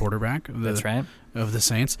starting quarterback That's right. of the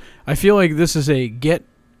Saints. I feel like this is a get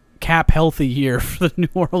cap healthy year for the New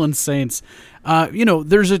Orleans Saints.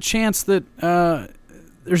 There's a chance that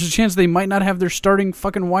they might not have their starting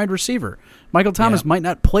fucking wide receiver. Michael Thomas might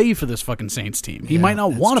not play for this fucking Saints team. He might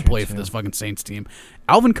not want to play for this fucking Saints team.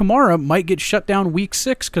 Alvin Kamara might get shut down week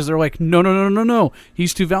 6 because they're like, no,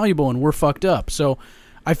 he's too valuable and we're fucked up. So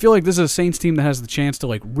I feel like this is a Saints team that has the chance to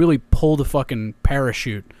like really pull the fucking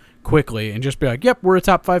parachute quickly and just be like, yep, we're a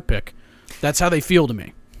top 5 pick. That's how they feel to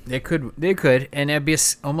me. They could, and it'd be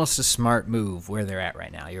almost a smart move where they're at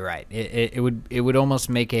right now. You're right. It would almost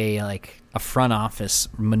make a front office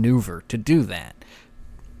maneuver to do that.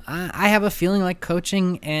 I have a feeling like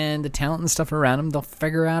coaching and the talent and stuff around them, they'll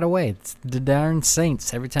figure out a way. It's the darn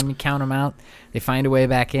Saints. Every time you count them out, they find a way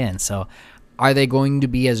back in. So, are they going to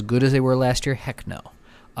be as good as they were last year? Heck no.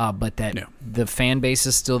 But the fan base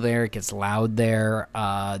is still there. It gets loud there.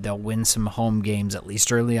 They'll win some home games at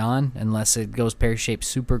least early on, unless it goes pear-shaped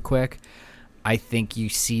super quick. I think you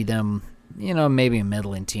see them, maybe a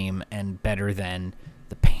middling team and better than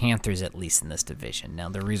the Panthers, at least in this division. Now,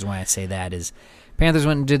 the reason why I say that is Panthers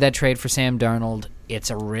went and did that trade for Sam Darnold. It's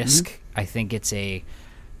a risk. Mm-hmm. I think it's a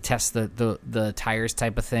test the tires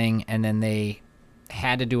type of thing, and then they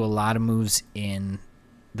had to do a lot of moves in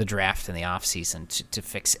the draft and the offseason to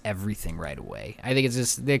fix everything right away. I think it's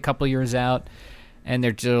just they're a couple years out, and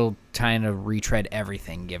they're still trying to retread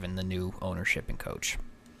everything given the new ownership and coach.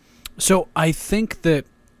 So I think that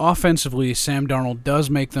offensively, Sam Darnold does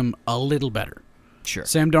make them a little better. Sure.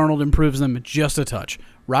 Sam Darnold improves them just a touch.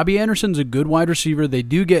 Robbie Anderson's a good wide receiver.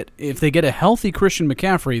 If they get a healthy Christian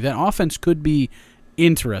McCaffrey, that offense could be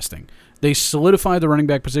interesting. They solidify the running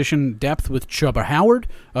back position depth with Chuba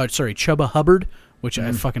Hubbard, which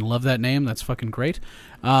I fucking love that name. That's fucking great.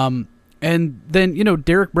 And then,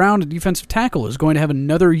 Derek Brown, the defensive tackle, is going to have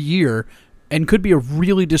another year and could be a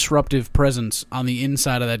really disruptive presence on the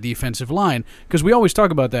inside of that defensive line. Because we always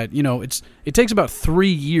talk about that. It takes about 3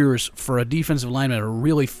 years for a defensive lineman to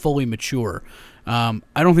really fully mature. I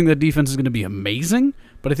don't think that defense is going to be amazing,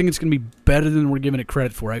 but I think it's going to be better than we're giving it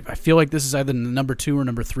credit for. I feel like this is either the number 2 or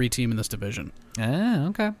number 3 team in this division. Ah,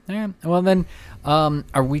 okay. Yeah. Well, then,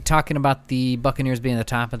 are we talking about the Buccaneers being the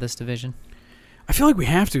top of this division? I feel like we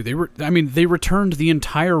have to. They returned the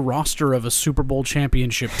entire roster of a Super Bowl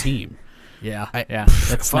championship team. Yeah.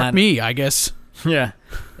 That's fuck me, I guess. Yeah.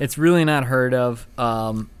 It's really not heard of.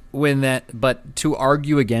 But to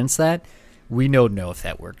argue against that, we don't know if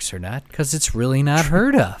that works or not because it's really not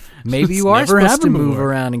heard of. Maybe you are supposed to move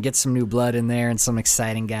around and get some new blood in there and some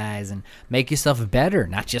exciting guys and make yourself better,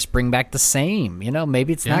 not just bring back the same.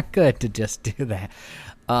 Maybe it's not good to just do that.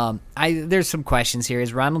 There's some questions here.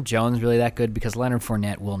 Is Ronald Jones really that good? Because Leonard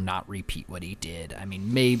Fournette will not repeat what he did. I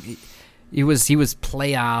mean, maybe he was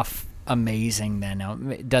playoff amazing then. Now,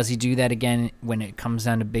 does he do that again when it comes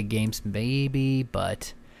down to big games? Maybe,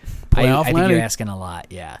 but I think you're asking a lot.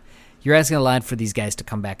 Yeah. You're asking a lot for these guys to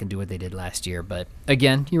come back and do what they did last year. But,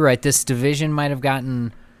 again, you're right. This division might have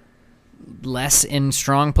gotten less in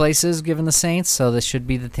strong places given the Saints, so this should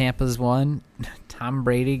be the Tampa's one. Tom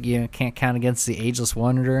Brady, can't count against the ageless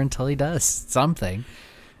wonder until he does something.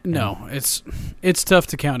 No, it's tough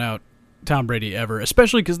to count out Tom Brady ever,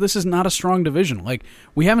 especially because this is not a strong division. Like,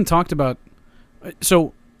 we haven't talked about...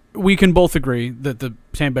 So... We can both agree that the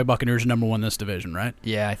Tampa Bay Buccaneers are number 1 in this division, right?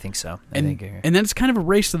 Yeah, I think so. And then it's kind of a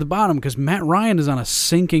race to the bottom because Matt Ryan is on a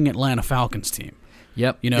sinking Atlanta Falcons team.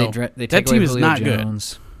 Yep. They take that team is Julio not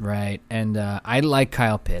Jones, good. Right. And I like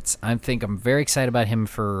Kyle Pitts. I'm very excited about him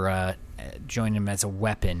for joining him as a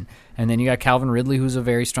weapon. And then you got Calvin Ridley, who's a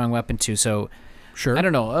very strong weapon too. So sure. I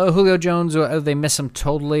don't know. Julio Jones, they miss him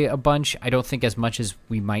totally a bunch. I don't think as much as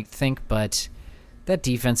we might think, but... that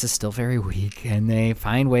defense is still very weak, and they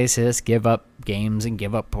find ways to just give up games and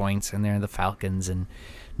give up points, and they're the Falcons and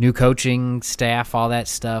new coaching staff, all that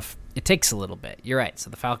stuff. It takes a little bit. You're right.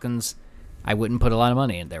 So the Falcons, I wouldn't put a lot of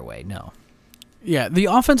money in their way, no. Yeah, the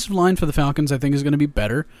offensive line for the Falcons, I think, is going to be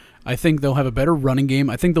better. I think they'll have a better running game.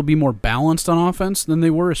 I think they'll be more balanced on offense than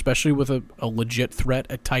they were, especially with a legit threat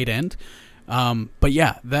at tight end. But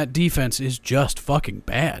yeah, that defense is just fucking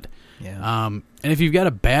bad. Yeah. And if you've got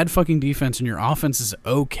a bad fucking defense and your offense is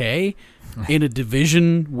okay in a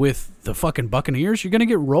division with the fucking Buccaneers, you're going to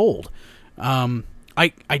get rolled.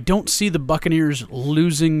 I don't see the Buccaneers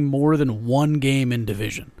losing more than one game in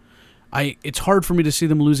division. It's hard for me to see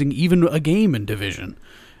them losing even a game in division.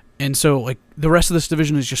 And so, like, the rest of this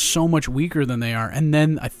division is just so much weaker than they are. And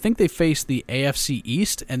then I think they face the AFC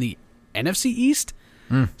East and the NFC East.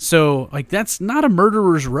 So, like, that's not a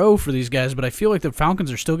murderer's row for these guys, but I feel like the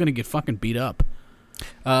Falcons are still going to get fucking beat up.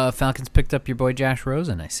 Falcons picked up your boy Josh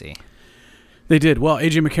Rosen, I see. They did. Well,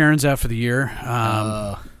 A.J. McCarron's out for the year.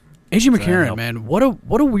 A.J. McCarron, man, what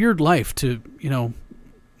a weird life to,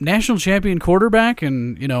 national champion quarterback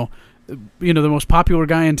and, the most popular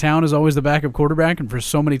guy in town is always the backup quarterback, and for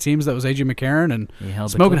so many teams that was A.J. McCarron, and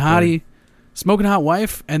smoking hot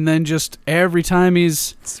wife, and then just every time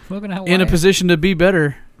he's in a position to be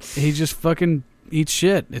better, he just fucking eats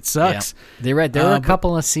shit. It sucks. Yeah. They're right. There were a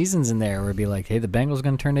couple of seasons in there where it'd be like, hey, the Bengals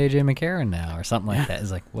going to turn to A.J. McCarron now, or something like that.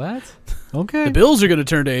 It's like, what? Okay. The Bills are going to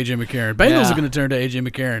turn to A.J. McCarron. Bengals are going to turn to A.J.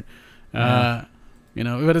 McCarron. But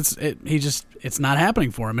it's not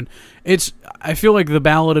happening for him. And I feel like the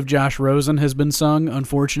ballad of Josh Rosen has been sung,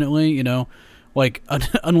 unfortunately,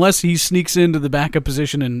 unless he sneaks into the backup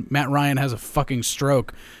position and Matt Ryan has a fucking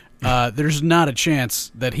stroke, there's not a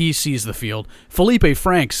chance that he sees the field. Felipe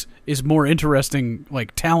Franks is more interesting,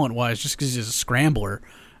 like, talent-wise, just because he's a scrambler,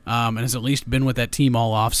 and has at least been with that team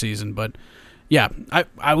all offseason. But, yeah,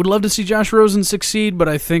 I would love to see Josh Rosen succeed, but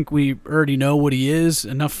I think we already know what he is.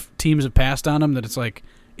 Enough teams have passed on him that it's like,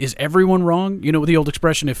 is everyone wrong? With the old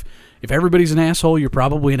expression, if everybody's an asshole, you're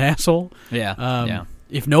probably an asshole. Yeah.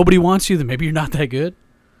 If nobody wants you, then maybe you're not that good.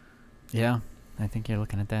 Yeah, I think you're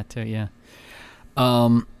looking at that too, yeah.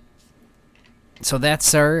 So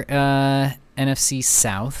that's our NFC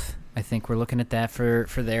South. I think we're looking at that for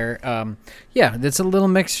there. It's a little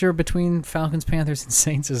mixture between Falcons, Panthers, and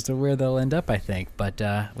Saints as to where they'll end up, I think. But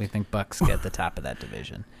we think Bucks get the top of that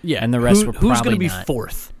division. Yeah, and the rest who's going to be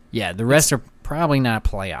fourth? Yeah, the rest are probably not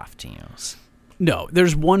playoff teams. No,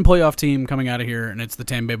 there's one playoff team coming out of here, and it's the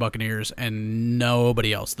Tampa Bay Buccaneers, and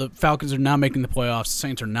nobody else. The Falcons are not making the playoffs. The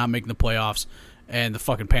Saints are not making the playoffs, and the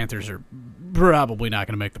fucking Panthers are probably not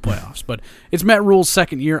going to make the playoffs. But it's Matt Rule's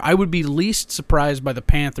second year. I would be least surprised by the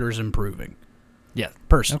Panthers improving. Yeah,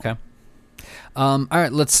 personally. Okay. All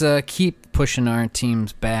right, let's keep pushing our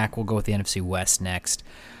teams back. We'll go with the NFC West next.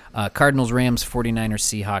 Cardinals, Rams,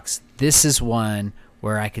 49ers, Seahawks. This is one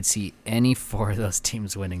where I could see any four of those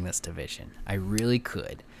teams winning this division. I really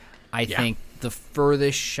could. I think the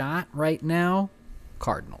furthest shot right now,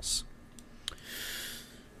 Cardinals.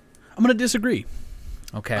 I'm going to disagree.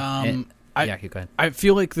 Okay. Go ahead. I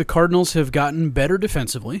feel like the Cardinals have gotten better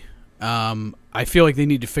defensively. I feel like they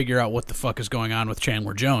need to figure out what the fuck is going on with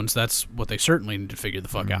Chandler Jones. That's what they certainly need to figure the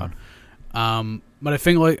fuck out. But I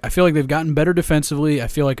feel like they've gotten better defensively. I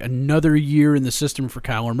feel like another year in the system for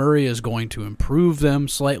Kyler Murray is going to improve them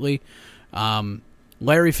slightly.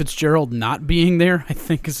 Larry Fitzgerald not being there, I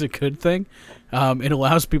think, is a good thing. It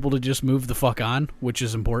allows people to just move the fuck on, which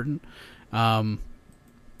is important. I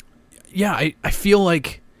feel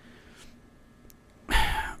like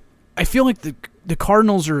the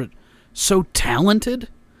Cardinals are so talented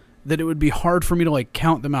that it would be hard for me to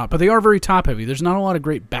count them out. But they are very top heavy. There's not a lot of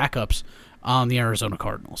great backups on the Arizona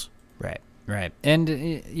Cardinals. Right. And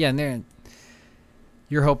and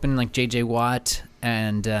you're hoping like J.J. Watt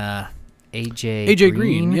and AJ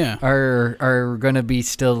Green are going to be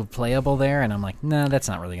still playable there, and I'm like, no, that's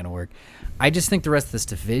not really going to work. I just think the rest of this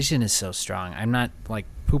division is so strong. I'm not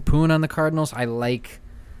poo-pooing on the Cardinals. I like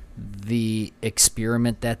the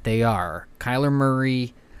experiment that they are. Kyler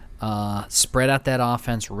Murray, spread out that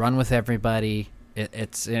offense, run with everybody.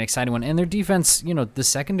 It's an exciting one. And their defense, the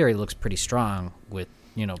secondary looks pretty strong with,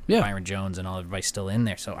 Byron Jones and all everybody still in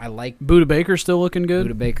there. So I like Budda Baker still looking good.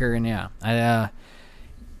 Budda Baker, and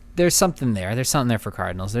there's something there. There's something there for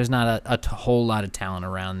Cardinals. There's not a whole lot of talent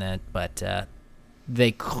around that, but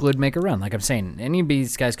they could make a run. Like I'm saying, any of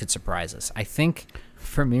these guys could surprise us. I think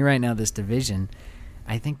for me right now, this division,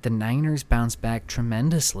 I think the Niners bounce back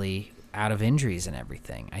tremendously out of injuries and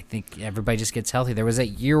everything. I think everybody just gets healthy. There was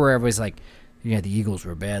that year where everybody's like, the Eagles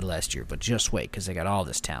were bad last year, but just wait because they got all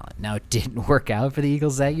this talent. Now, it didn't work out for the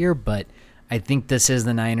Eagles that year, but I think this is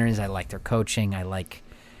the Niners. I like their coaching. I like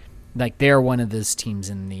they're one of those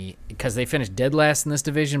teams because they finished dead last in this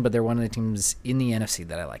division, but they're one of the teams in the NFC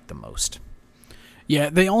that I like the most.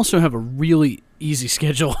 Yeah, they also have a really easy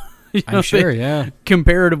schedule I'm sure, yeah.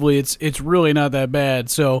 Comparatively, it's really not that bad.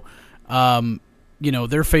 So,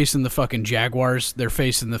 they're facing the fucking Jaguars. They're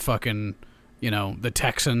facing the fucking, the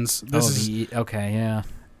Texans. Okay, yeah.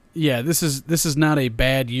 Yeah, this is not a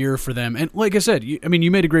bad year for them. And like I said, you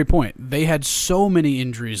made a great point. They had so many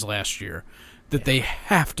injuries last year that they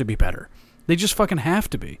have to be better. They just fucking have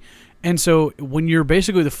to be. And so when you're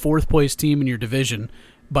basically the fourth place team in your division,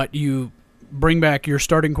 but you bring back your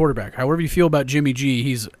starting quarterback, however you feel about Jimmy G,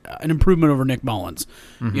 he's an improvement over Nick Mullins.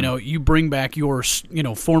 Mm-hmm. You bring back your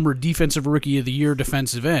former defensive rookie of the year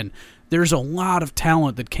defensive end. There's a lot of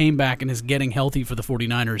talent that came back and is getting healthy for the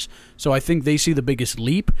 49ers. So I think they see the biggest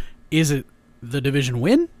leap. Is it the division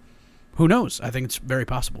win? Who knows? I think it's very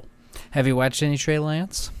possible. Have you watched any Trey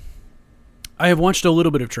Lance? I have watched a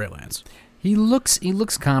little bit of Trey Lance. He looks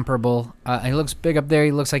comparable. He looks big up there.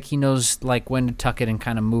 He looks like he knows when to tuck it and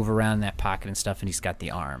kind of move around in that pocket and stuff, and he's got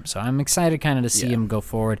the arm. So I'm excited kind of to see him go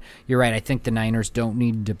forward. You're right. I think the Niners don't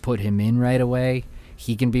need to put him in right away.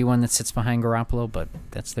 He can be one that sits behind Garoppolo, but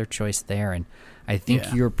that's their choice there. And I think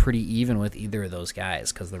you're pretty even with either of those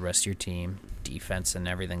guys because the rest of your team, defense and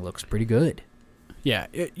everything looks pretty good. Yeah,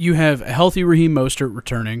 you have a healthy Raheem Mostert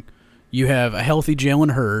returning. You have a healthy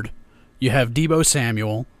Jalen Hurd. You have Deebo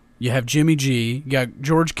Samuel. You have Jimmy G. You got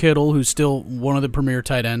George Kittle, who's still one of the premier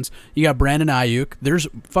tight ends. You got Brandon Ayuk. There's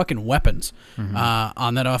fucking weapons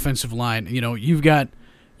on that offensive line. You've got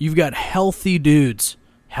healthy dudes.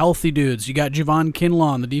 Healthy dudes. You got Javon Kinlaw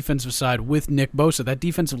on the defensive side with Nick Bosa. That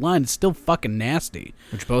defensive line is still fucking nasty.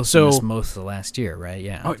 Which Bosa missed most of the last year, right?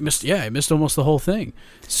 Yeah. Oh, he missed almost the whole thing.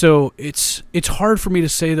 So it's hard for me to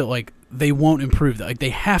say that they won't improve.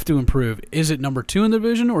 They have to improve. Is it number 2 in the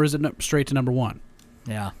division or is it straight to number 1?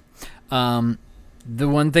 Yeah. The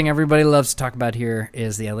one thing everybody loves to talk about here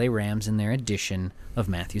is the LA Rams and their addition of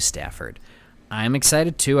Matthew Stafford. I'm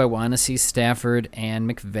excited too. I want to see Stafford and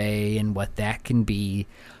McVay and what that can be.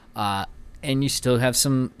 And you still have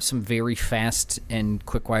some very fast and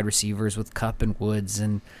quick wide receivers with Kupp and Woods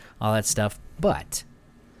and all that stuff. But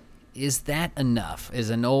is that enough? Is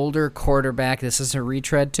an older quarterback, this is a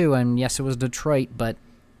retread too, and yes, it was Detroit, but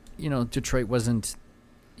Detroit wasn't,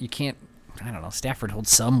 you can't, I don't know, Stafford holds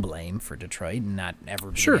some blame for Detroit and not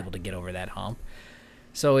ever being able to get over that hump.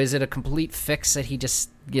 So is it a complete fix that he just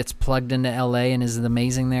gets plugged into L.A. and is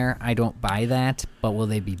amazing there? I don't buy that, but will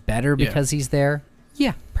they be better because he's there?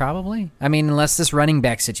 Yeah, probably. I mean, unless this running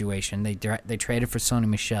back situation, they traded for Sony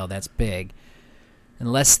Michel, that's big.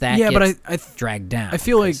 Unless that gets dragged down. I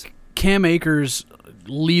feel like Cam Akers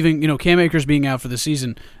leaving, Cam Akers being out for the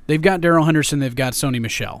season, they've got Darrell Henderson, they've got Sony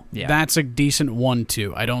Michel. Yeah. That's a decent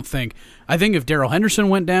 1-2. I think if Darrell Henderson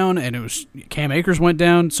went down and it was Cam Akers went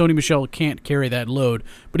down, Sony Michel can't carry that load,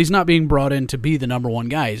 but he's not being brought in to be the number 1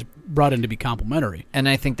 guy. He's brought in to be complimentary. And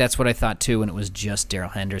I think that's what I thought too when it was just Darrell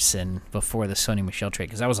Henderson before the Sony Michel trade,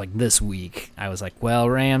 because I was like, this week, I was like, well,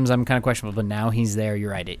 Rams, I'm kind of questionable, but now he's there.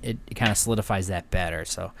 You're right. It kind of solidifies that better.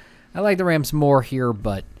 So I like the Rams more here,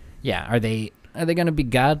 but yeah, are they going to be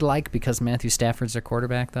godlike because Matthew Stafford's their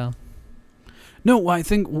quarterback, though? No, I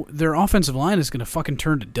think their offensive line is going to fucking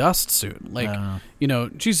turn to dust soon.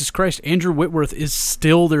 Jesus Christ, Andrew Whitworth is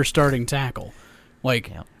still their starting tackle.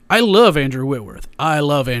 I love Andrew Whitworth.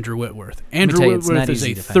 Andrew Whitworth is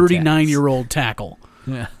a 39-year-old tackle.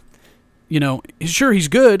 Yeah. Sure, he's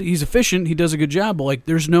good. He's efficient. He does a good job. But,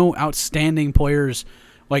 there's no outstanding players.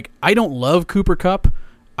 I don't love Cooper Kupp.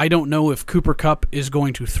 I don't know if Cooper Kupp is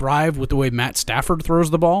going to thrive with the way Matt Stafford throws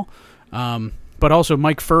the ball. But also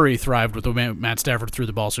Mike Furry thrived with the way Matt Stafford threw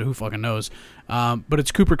the ball, so who fucking knows. But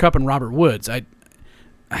it's Cooper Kupp and Robert Woods.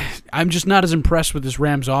 I'm just not as impressed with this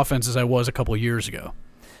Rams offense as I was a couple of years ago.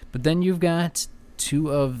 But then you've got 2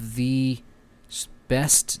 of the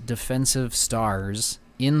best defensive stars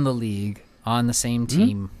in the league on the same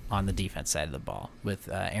team on the defense side of the ball with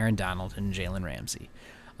Aaron Donald and Jalen Ramsey.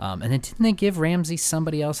 And then didn't they give Ramsey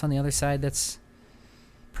somebody else on the other side that's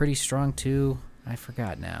pretty strong too? I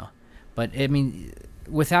forgot now. But, I mean,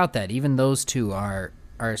 without that, even those 2 are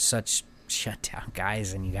such shutdown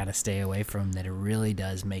guys, and you got to stay away from them, that it really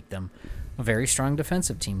does make them a very strong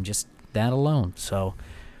defensive team, just that alone. So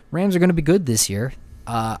Rams are going to be good this year.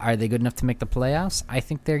 Are they good enough to make the playoffs? I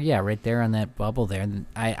think they're, right there on that bubble there.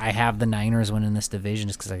 I have the Niners winning this division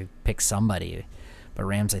just because I picked somebody. But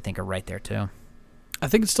Rams, I think, are right there too. I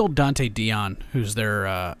think it's still Dante Dion who's their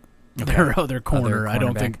other corner. I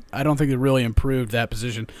don't think they really improved that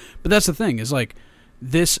position. But that's the thing is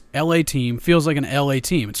this LA team feels like an LA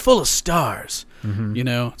team. It's full of stars.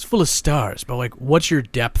 It's full of stars. But what's your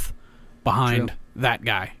depth behind that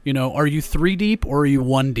guy? Are you 3 deep or are you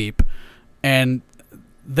 1 deep? And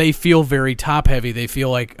they feel very top heavy. They feel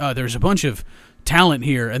like there's a bunch of talent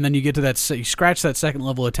here, and then you get to that, you scratch that second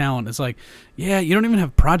level of talent. It's like, yeah, you don't even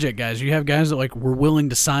have project guys. You have guys that like were willing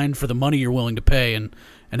to sign for the money you're willing to pay, and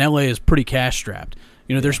LA is pretty cash strapped.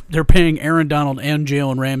 You know, they're paying Aaron Donald and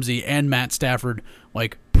Jalen Ramsey and Matt Stafford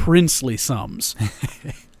like princely sums.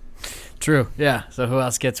 True. Yeah. So who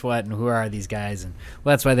else gets what, and who are these guys? And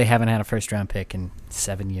well, that's why they haven't had a first-round pick in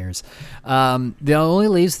 7 years. They only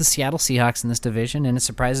leaves the Seattle Seahawks in this division, and it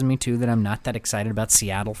surprises me too that I'm not that excited about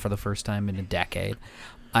Seattle for the first time in a decade.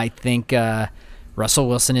 I think Russell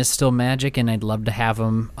Wilson is still magic, and I'd love to have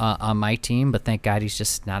him on my team, but thank God he's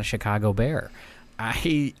just not a Chicago Bear.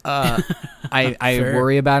 I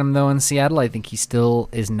worry about him though in Seattle. I think he still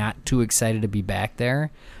is not too excited to be back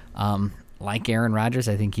there. Like Aaron Rodgers,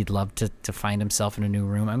 I think he'd love to find himself in a new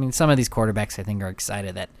room. I mean, some of these quarterbacks, I think, are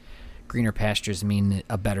excited that greener pastures mean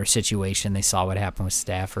a better situation. They saw what happened with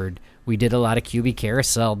Stafford. We did a lot of QB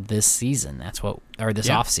carousel this season. This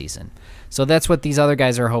off season. So that's what these other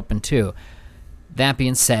guys are hoping too. That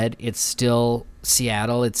being said, it's still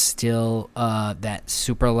Seattle. It's still that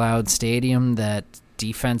super loud stadium. That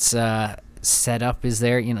defense setup is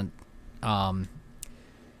there. You know,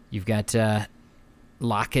 you've got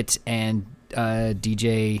Lockett and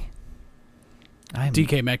DK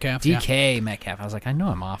Metcalf. DK Metcalf. I was like, I know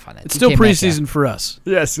I'm off on it. It's DK still preseason Metcalf. for us.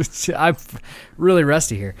 Yes, I'm really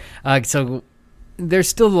rusty here. So there's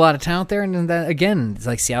still a lot of talent there, and then, again, it's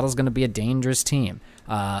like Seattle's going to be a dangerous team.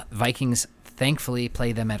 Vikings thankfully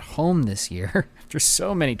play them at home this year after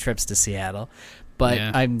so many trips to Seattle, but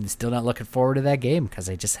I'm still not looking forward to that game because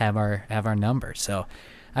they just have our number. So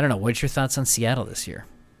I don't know. What's your thoughts on Seattle this year?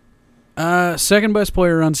 Second best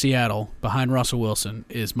player on Seattle behind Russell Wilson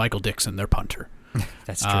is Michael Dixon, their punter.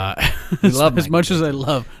 That's true. We love as much as I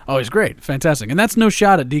love. Oh, he's great, fantastic, and that's no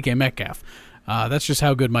shot at DK Metcalf. That's just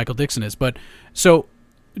how good Michael Dixon is. But so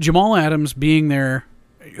Jamal Adams being there,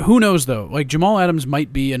 who knows though? Like Jamal Adams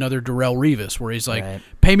might be another Darrelle Revis, where he's like,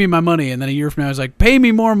 "Pay me my money," and then a year from now he's like, "Pay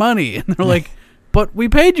me more money," and they're like, "But we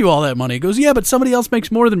paid you all that money." He goes, "Yeah, but somebody else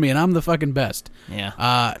makes more than me, and I'm the fucking best."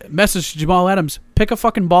 Yeah. Message to Jamal Adams: pick a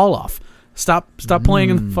fucking ball off. Stop playing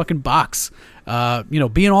in the fucking box.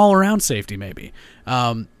 Be an all-around safety maybe.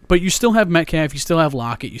 But you still have Metcalf, you still have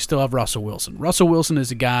Lockett, you still have Russell Wilson. Russell Wilson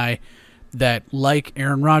is a guy that, like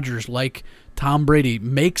Aaron Rodgers, like Tom Brady,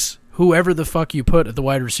 makes whoever the fuck you put at the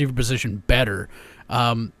wide receiver position better.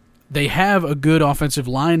 They have a good offensive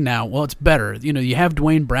line now. Well, it's better. You know, you have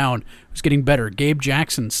Dwayne Brown, who's getting better. Gabe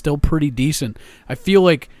Jackson, still pretty decent. I feel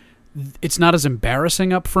like it's not as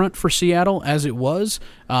embarrassing up front for Seattle as it was.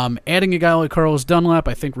 Adding a guy like Carlos Dunlap,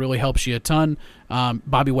 I think, really helps you a ton.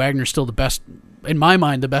 Bobby Wagner's still the best, in my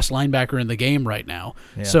mind, the best linebacker in the game right now.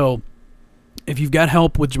 Yeah. So if you've got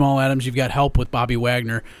help with Jamal Adams, you've got help with Bobby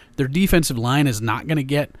Wagner. Their defensive line is not going to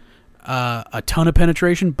get a ton of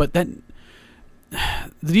penetration, but the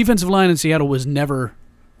defensive line in Seattle was never...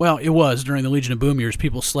 Well, it was during the Legion of Boom years.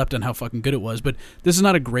 People slept on how fucking good it was. But this is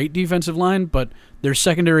not a great defensive line, but their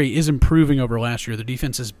secondary is improving over last year. The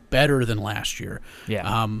defense is better than last year.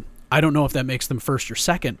 Yeah. I don't know if that makes them first or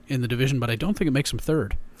second in the division, but I don't think it makes them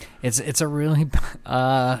third. It's a really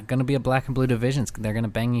going to be a black and blue division. They're going to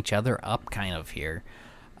bang each other up kind of here.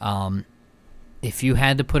 If you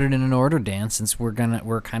had to put it in an order, Dan, since we're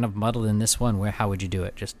kind of muddled in this one, how would you do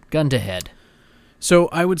it? Just gun to head. So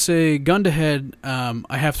I would say, gun to head,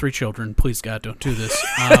 I have 3 children. Please, God, don't do this.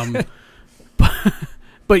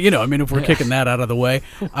 But if we're kicking that out of the way,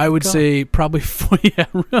 I would say probably...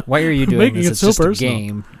 Why are you doing this? It's It's so just personal. a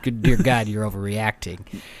game. Dear God, you're overreacting.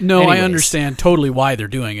 No, Anyways. I understand totally why they're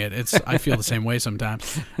doing it. I feel the same way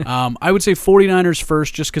sometimes. I would say 49ers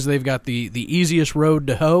first just because they've got the easiest road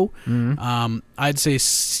to hoe. Mm-hmm. I'd say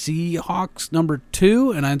Seahawks number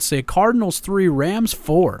 2, and I'd say Cardinals 3, Rams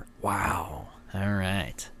 4. Wow. All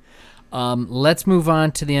right. Let's move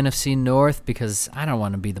on to the NFC North because I don't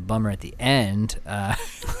want to be the bummer at the end.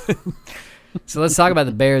 So let's talk about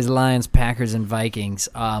the Bears, Lions, Packers, and Vikings.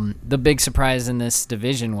 The big surprise in this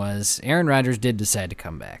division was Aaron Rodgers did decide to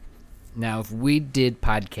come back. Now, if we did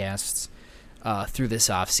podcasts through this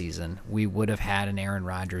offseason, we would have had an Aaron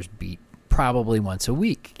Rodgers beat probably once a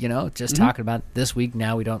week, just talking about this week.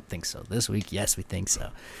 Now we don't think so. This week, yes, we think so.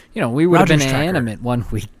 We would Rodgers have been tracker. animate one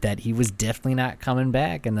week that he was definitely not coming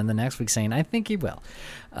back, and then the next week saying, I think he will.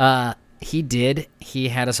 He did. He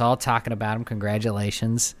had us all talking about him.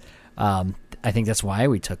 Congratulations. I think that's why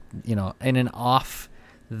we took, in an off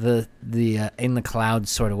the in the clouds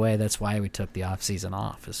sort of way, that's why we took the off season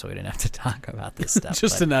off, is so we didn't have to talk about this stuff.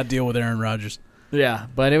 Just to not deal with Aaron Rodgers. Yeah,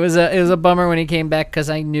 but it was a bummer when he came back because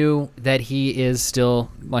I knew that he is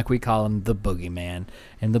still, like we call him, the boogeyman,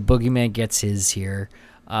 and the boogeyman gets his here.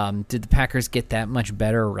 Did the Packers get that much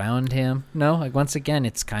better around him? No. Like, once again,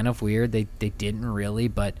 it's kind of weird. They didn't really,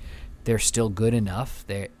 but they're still good enough.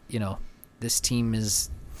 This team is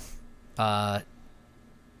 10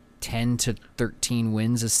 to 13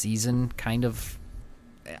 wins a season kind of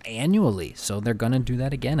annually. So they're going to do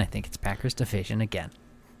that again. I think it's Packers division again.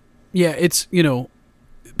 Yeah, it's,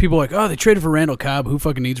 people are like, oh, they traded for Randall Cobb. Who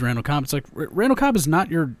fucking needs Randall Cobb? It's like, Randall Cobb is not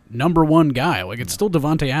your number one guy. Like, it's still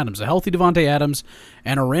Devontae Adams, a healthy Devontae Adams,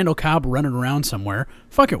 and a Randall Cobb running around somewhere.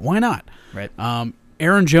 Fuck it, why not? Right.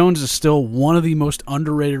 Aaron Jones is still one of the most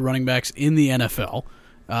underrated running backs in the NFL.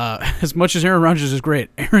 As much as Aaron Rodgers is great,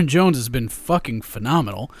 Aaron Jones has been fucking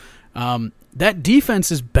phenomenal. That defense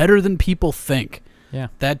is better than people think. Yeah.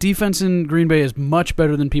 That defense in Green Bay is much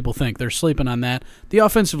better than people think. They're sleeping on that. The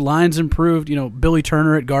offensive line's improved. Billy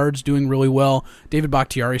Turner at guard's doing really well. David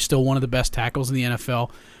Bakhtiari is still one of the best tackles in the NFL.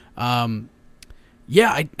 I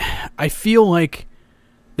feel like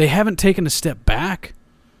they haven't taken a step back.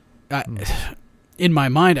 In my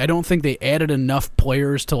mind, I don't think they added enough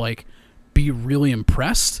players to be really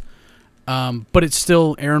impressed. But it's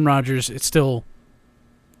still Aaron Rodgers. If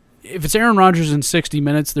it's Aaron Rodgers in 60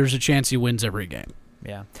 minutes, there's a chance he wins every game.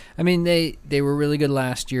 Yeah. I mean, they were really good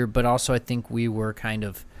last year, but also I think we were kind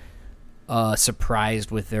of surprised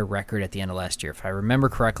with their record at the end of last year. If I remember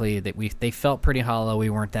correctly, they felt pretty hollow. We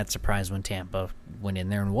weren't that surprised when Tampa went in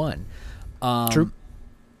there and won. True.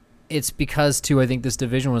 It's because, too, I think this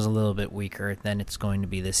division was a little bit weaker than it's going to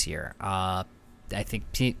be this year. I think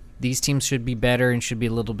these teams should be better and should be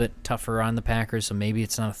a little bit tougher on the Packers, so maybe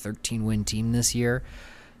it's not a 13-win team this year.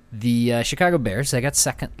 The Chicago Bears, they got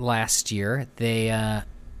second last year. They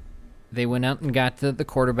went out and got the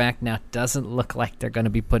quarterback. Now, it doesn't look like they're going to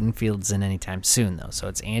be putting Fields in anytime soon, though. So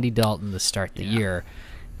it's Andy Dalton to start the year.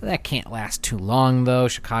 That can't last too long, though.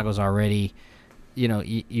 Chicago's already,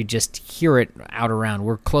 you just hear it out around.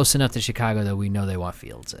 We're close enough to Chicago that we know they want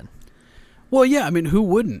Fields in. Well, yeah, I mean, who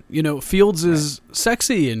wouldn't? Fields is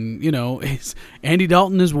sexy, and, Andy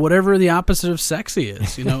Dalton is whatever the opposite of sexy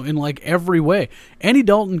is, in every way. Andy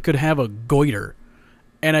Dalton could have a goiter,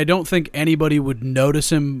 and I don't think anybody would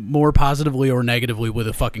notice him more positively or negatively with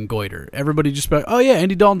a fucking goiter. Everybody just be like, oh, yeah,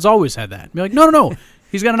 Andy Dalton's always had that. Be like, no,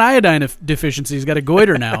 he's got an iodine deficiency. He's got a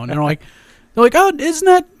goiter now. And they're like, oh,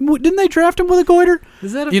 didn't they draft him with a goiter?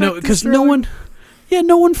 Does that because no one... Yeah,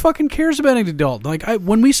 no one fucking cares about Andy Dalton.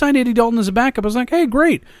 When we signed Andy Dalton as a backup, I was like, hey,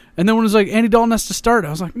 great. And then when it was like, Andy Dalton has to start, I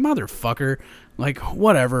was like, motherfucker.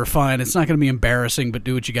 Whatever, fine. It's not going to be embarrassing, but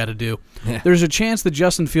do what you got to do. Yeah. There's a chance that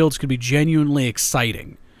Justin Fields could be genuinely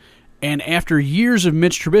exciting. And after years of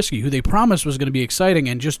Mitch Trubisky, who they promised was going to be exciting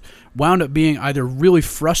and just wound up being either really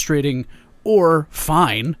frustrating or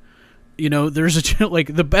fine, there's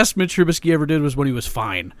the best Mitch Trubisky ever did was when he was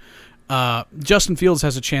fine. Justin Fields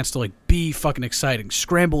has a chance to be fucking exciting,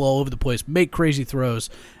 scramble all over the place, make crazy throws,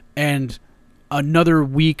 and another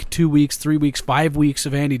week, 2 weeks, 3 weeks, 5 weeks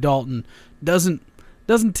of Andy Dalton doesn't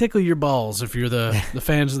tickle your balls if you're the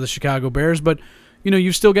fans of the Chicago Bears. But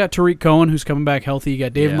you've still got Tariq Cohen, who's coming back healthy. You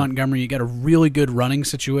got David Montgomery. You got a really good running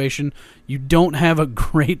situation. You don't have a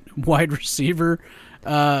great wide receiver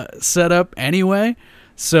set up anyway,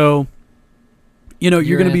 so. You're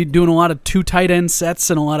going to be doing a lot of 2 tight end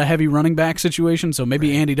sets and a lot of heavy running back situations, so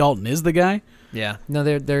maybe Andy Dalton is the guy. Yeah. No,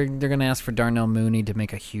 they're going to ask for Darnell Mooney to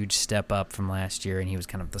make a huge step up from last year, and he was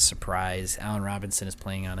kind of the surprise. Allen Robinson is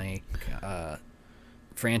playing on a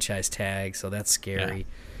franchise tag, so that's scary.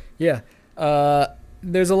 Yeah.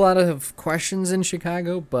 There's a lot of questions in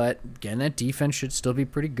Chicago, but again, that defense should still be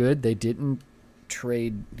pretty good. They didn't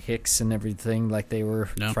trade Hicks and everything like they were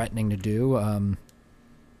threatening to do.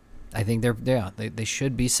 I think they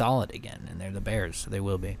should be solid again, and they're the Bears, so they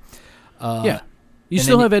will be. You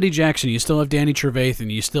still have Eddie Jackson, you still have Danny Trevathan,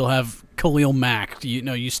 you still have Khalil Mack.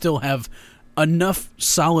 You still have enough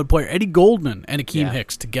solid player. Eddie Goldman and Akeem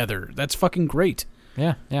Hicks together. That's fucking great.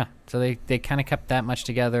 Yeah. So they kind of kept that much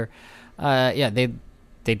together. They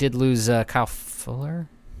did lose Kyle Fuller.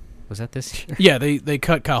 Was that this year? Yeah, they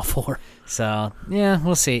cut Kyle Fuller. So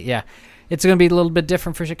we'll see. Yeah. It's going to be a little bit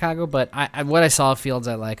different for Chicago, but what I saw of Fields,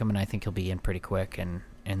 I like him, and I think he'll be in pretty quick, and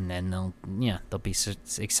then they'll be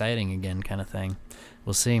exciting again, kind of thing.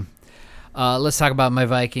 We'll see. Let's talk about my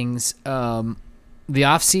Vikings. The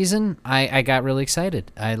offseason, I got really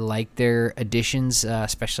excited. I like their additions,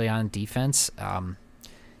 especially on defense.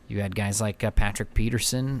 You had guys like Patrick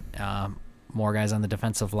Peterson, more guys on the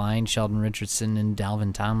defensive line, Sheldon Richardson and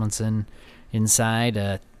Dalvin Tomlinson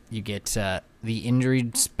inside. You get the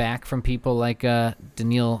injuries back from people like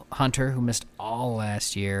Daniil Hunter, who missed all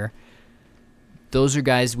last year. those are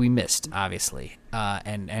guys we missed, obviously,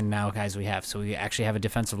 and now guys we have. So we actually have a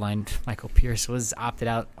defensive line. Michael Pierce was opted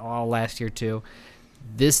out all last year too.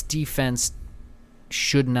 This defense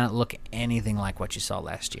should not look anything like what you saw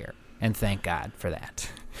last year, and thank God for that.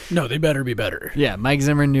 No, they better be better. Yeah, Mike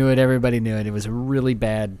Zimmer knew it. Everybody knew it. It was a really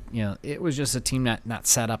bad, it was just a team not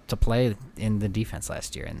set up to play in the defense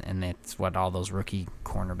last year, and that's what all those rookie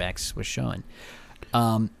cornerbacks was showing.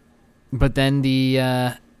 But then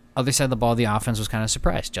the other side of the ball, the offense was kind of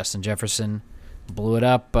surprised. Justin Jefferson blew it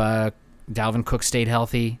up. Dalvin Cook stayed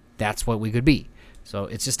healthy. That's what we could be. So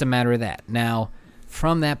it's just a matter of that. Now,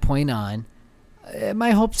 from that point on,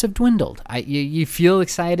 my hopes have dwindled. You feel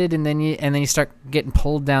excited, and then you start getting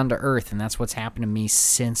pulled down to earth, and that's what's happened to me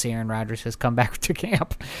since Aaron Rodgers has come back to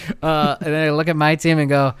camp. And then I look at my team and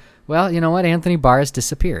go, well, you know what? Anthony Barr has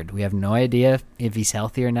disappeared. We have no idea if he's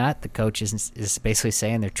healthy or not. The coach is basically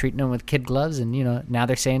saying they're treating him with kid gloves, and now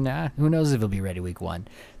they're saying, who knows if he'll be ready week 1.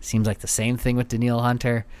 Seems like the same thing with Danielle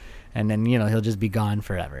Hunter, and then he'll just be gone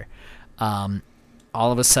forever.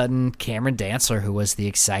 All of a sudden, Cameron Dantzler, who was the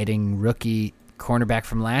exciting rookie cornerback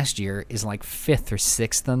from last year, is like 5th or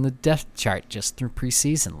 6th on the depth chart just through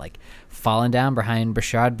preseason, like falling down behind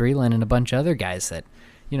Brashad Breeland and a bunch of other guys that,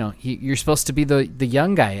 you're supposed to be the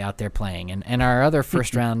young guy out there playing. And our other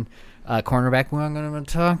first round cornerback, we're not going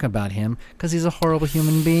to talk about him because he's a horrible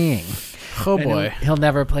human being. Oh, boy. He'll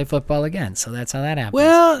never play football again, so that's how that happens.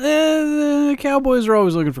 Well, the Cowboys are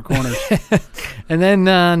always looking for corners. And then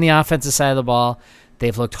on the offensive side of the ball,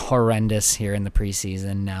 they've looked horrendous here in the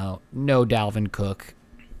preseason. Now, no Dalvin Cook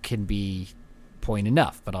can be point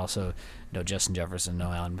enough, but also no Justin Jefferson,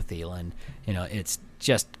 no Allen Thielen. It's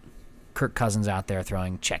just Kirk Cousins out there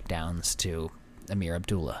throwing checkdowns to Amir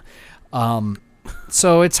Abdullah.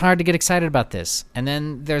 So it's hard to get excited about this. And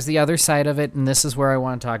then there's the other side of it, and this is where I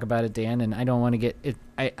want to talk about it, Dan, and I don't want to get it.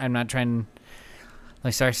 I'm not trying,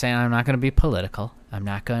 like start saying, I'm not going to be political. I'm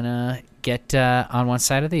not going to get on one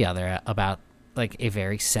side or the other about like a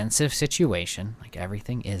very sensitive situation, like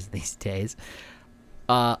everything is these days.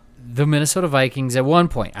 The Minnesota Vikings at one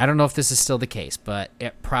point, I don't know if this is still the case, but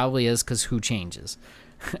it probably is because who changes,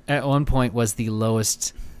 at one point was the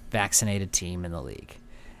lowest vaccinated team in the league.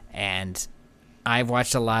 And I've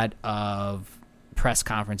watched a lot of press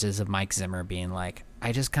conferences of Mike Zimmer being like,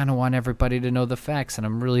 I just kind of want everybody to know the facts, and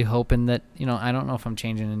I'm really hoping that, I don't know if I'm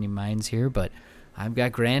changing any minds here, but I've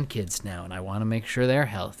got grandkids now, and I want to make sure they're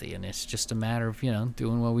healthy, and it's just a matter of,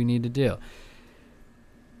 doing what we need to do.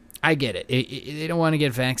 I get it. They don't want to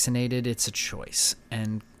get vaccinated. It's a choice,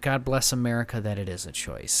 and God bless America that it is a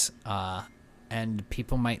choice. And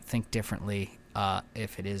people might think differently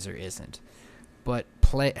if it is or isn't. But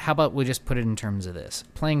how about we just put it in terms of this?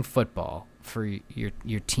 Playing football for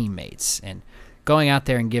your teammates and going out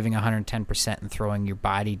there and giving 110% and throwing your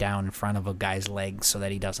body down in front of a guy's legs so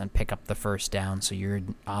that he doesn't pick up the first down so your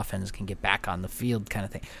offense can get back on the field kind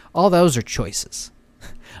of thing. All those are choices.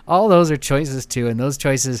 All those are choices too, and those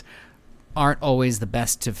choices aren't always the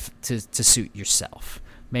best to suit yourself.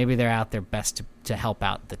 Maybe they're out there best to help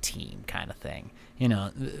out the team kind of thing.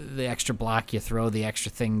 The extra block you throw, the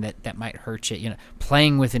extra thing that might hurt you,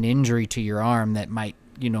 playing with an injury to your arm that might,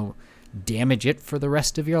 damage it for the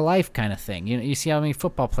rest of your life kind of thing. You see how many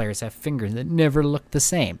football players have fingers that never look the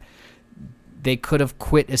same. They could have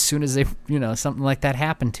quit as soon as they, something like that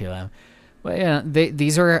happened to them. Well,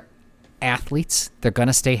 these are athletes. They're going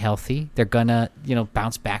to stay healthy. They're going to,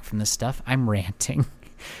 bounce back from this stuff. I'm ranting.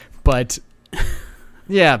 But,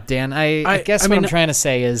 yeah, Dan, I guess what I'm trying to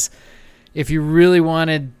say is if you really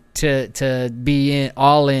wanted to be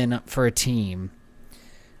all in for a team,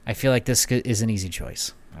 I feel like this is an easy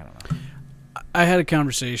choice. I don't know. I had a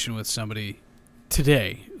conversation with somebody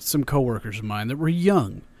today, some coworkers of mine that were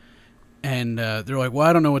young, and they're like, well,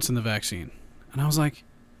 I don't know what's in the vaccine. And I was like,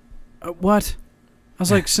 what? I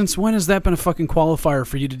was like, since when has that been a fucking qualifier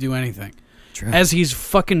for you to do anything? True. As he's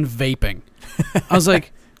fucking vaping. I was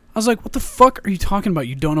like, what the fuck are you talking about?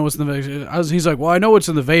 You don't know what's in the vaccine? He's like, well, I know what's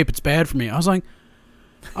in the vape. It's bad for me. I was like,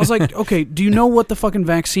 okay, do you know what the fucking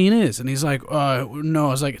vaccine is? And he's like, no. I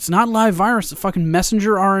was like, it's not live virus. It's fucking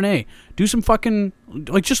messenger RNA. Do some fucking,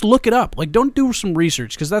 just look it up. Don't do some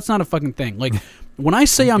research, because that's not a fucking thing. When I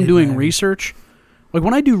say I'm doing research,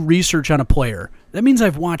 when I do research on a player, that means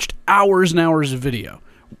I've watched hours and hours of video.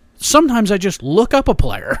 Sometimes I just look up a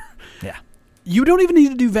player. Yeah. You don't even need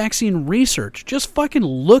to do vaccine research. Just fucking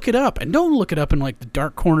look it up. And don't look it up in, the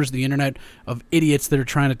dark corners of the internet of idiots that are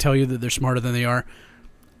trying to tell you that they're smarter than they are.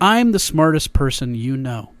 I'm the smartest person you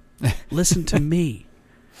know. Listen to me.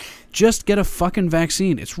 Just get a fucking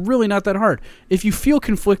vaccine. It's really not that hard. If you feel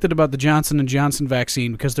conflicted about the Johnson & Johnson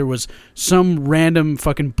vaccine because there was some random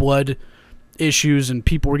fucking blood issues and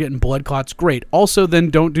people were getting blood clots, great. Also, then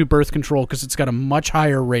don't do birth control because it's got a much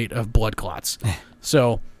higher rate of blood clots.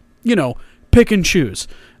 So, pick and choose.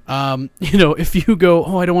 If you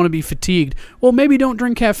go, I don't want to be fatigued, well, maybe don't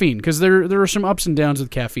drink caffeine because there are some ups and downs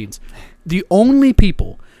with caffeines. The only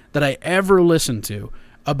people that I ever listen to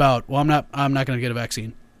about, I'm not going to get a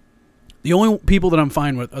vaccine. The only people that I'm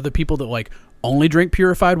fine with are the people that only drink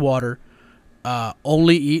purified water,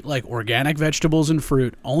 only eat organic vegetables and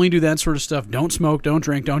fruit, only do that sort of stuff. Don't smoke, don't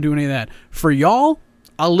drink, don't do any of that. For y'all,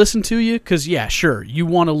 I'll listen to you because, yeah, sure, you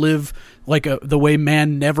want to live the way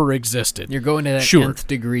man never existed. You're going to that sure. nth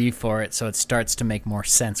degree for it, so it starts to make more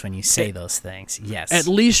sense when you say those things. Yes. At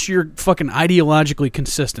least you're fucking ideologically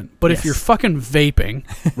consistent. But if you're fucking vaping,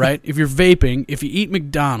 right? If you're vaping, if you eat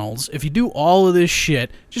McDonald's, if you do all of this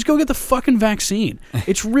shit, just go get the fucking vaccine.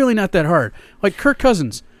 It's really not that hard. Kirk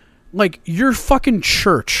Cousins, your fucking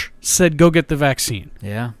church said go get the vaccine.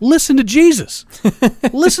 Yeah. Listen to Jesus.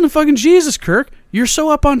 Listen to fucking Jesus, Kirk. You're so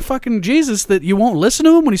up on fucking Jesus that you won't listen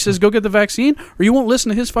to him when he says go get the vaccine, or you won't listen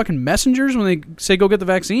to his fucking messengers when they say go get the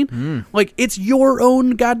vaccine. It's your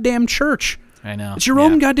own goddamn church. I know. It's your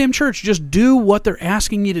own goddamn church. Just do what they're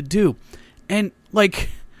asking you to do. And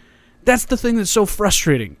that's the thing that's so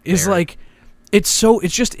frustrating is it's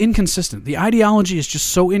just inconsistent. The ideology is just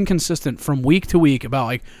so inconsistent from week to week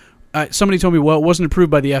about somebody told me, well, it wasn't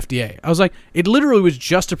approved by the FDA. I was like, it literally was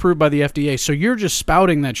just approved by the FDA. So you're just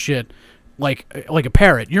spouting that shit like a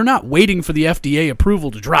parrot. You're not waiting for the FDA approval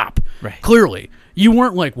to drop. Right. Clearly. You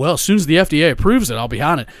weren't well, as soon as the FDA approves it, I'll be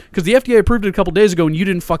on it. Because the FDA approved it a couple days ago and you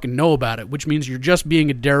didn't fucking know about it, which means you're just being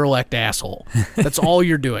a derelict asshole. That's all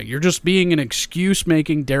you're doing. You're just being an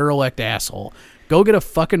excuse-making derelict asshole. Go get a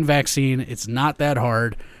fucking vaccine. It's not that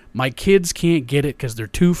hard. My kids can't get it because they're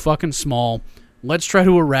too fucking small. Let's try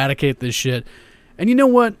to eradicate this shit. And you know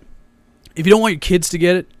what? If you don't want your kids to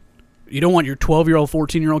get it, you don't want your 12-year-old,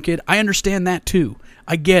 14-year-old kid, I understand that too.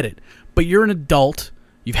 I get it. But you're an adult.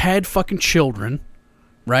 You've had fucking children,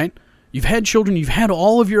 right? You've had children. You've had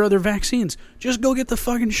all of your other vaccines. Just go get the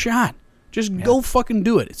fucking shot. Just go fucking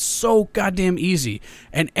do it. It's so goddamn easy.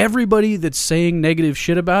 And everybody that's saying negative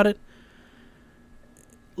shit about it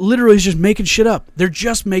literally is just making shit up. They're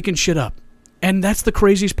just making shit up. And that's the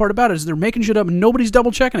craziest part about it is they're making shit up and nobody's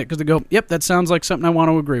double checking it because they go, yep, that sounds like something I want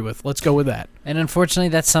to agree with. Let's go with that. And unfortunately,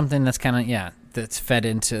 that's something that's kind of, that's fed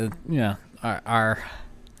into, our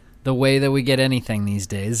the way that we get anything these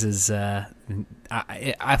days is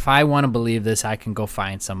if I want to believe this, I can go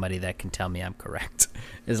find somebody that can tell me I'm correct.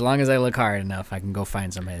 As long as I look hard enough, I can go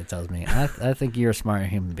find somebody that tells me, I think you're a smart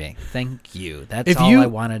human being. Thank you. That's all I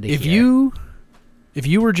wanted to hear. If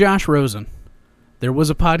you were Josh Rosen, there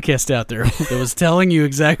was a podcast out there that was telling you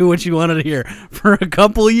exactly what you wanted to hear for a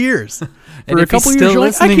couple of years. And if he's still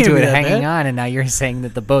listening to it, hanging on, and now you're saying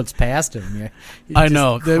that the boat's past him. You're I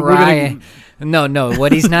know. Crying. No.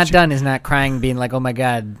 What he's not done is not crying, being like, "Oh my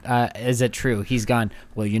God, is it true?" He's gone.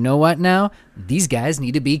 Well, you know what? Now these guys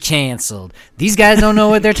need to be canceled. These guys don't know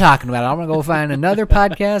what they're talking about. I'm gonna go find another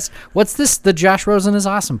podcast. What's this? The Josh Rosen is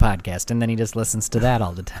Awesome podcast, and then he just listens to that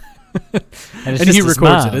all the time. and he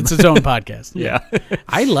records it. It's his own podcast. Yeah.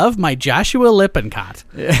 I love my Joshua Lippincott.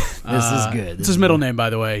 This is good. It's his middle name, by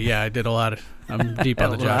the way. Yeah, I did a lot. I'm deep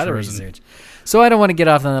on the Josh Rosen research. So I don't want to get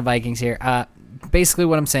off on the Vikings here. Basically,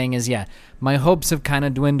 what I'm saying is, my hopes have kind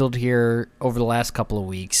of dwindled here over the last couple of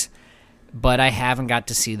weeks, but I haven't got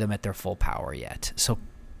to see them at their full power yet. So,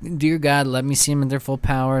 dear God, let me see them at their full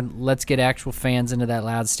power. Let's get actual fans into that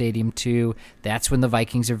loud stadium, too. That's when the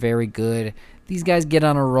Vikings are very good. These guys get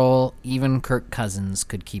on a roll. Even Kirk Cousins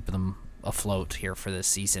could keep them afloat here for this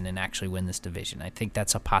season and actually win this division. I think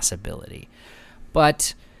that's a possibility.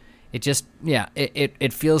 But it just,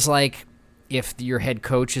 it feels like if your head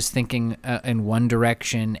coach is thinking in one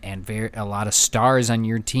direction and a lot of stars on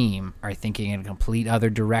your team are thinking in a complete other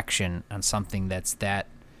direction on something that's that,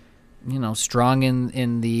 strong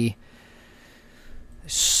in the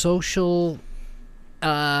social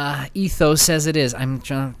ethos as it is. I'm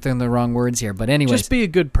trying to throw the wrong words here, but anyways. Just be a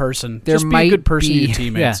good person. There just might be a good person to your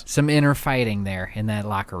teammates. Some inner fighting there in that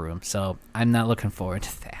locker room. So I'm not looking forward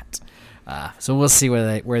to that. So we'll see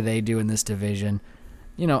where they do in this division.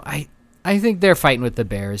 I think they're fighting with the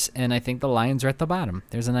Bears, and I think the Lions are at the bottom.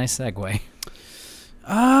 There's a nice segue.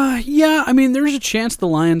 Yeah, I mean, there's a chance the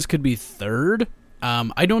Lions could be third.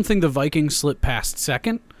 I don't think the Vikings slip past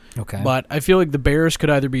second. Okay. But I feel like the Bears could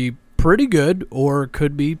either be pretty good or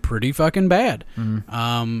could be pretty fucking bad.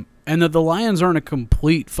 And that the Lions aren't a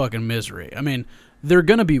complete fucking misery. I mean, they're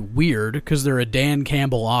going to be weird because they're a Dan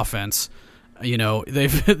Campbell offense.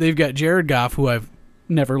 They've got Jared Goff, who I've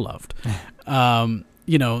never loved.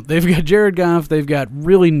 they've got Jared Goff. They've got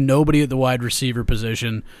really nobody at the wide receiver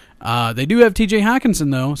position. They do have T.J. Hawkinson,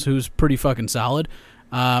 though, who's pretty fucking solid.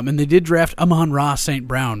 And they did draft Amon-Ra St.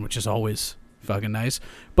 Brown, which is always fucking nice.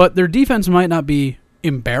 But their defense might not be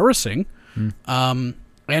embarrassing.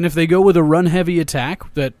 And if they go with a run-heavy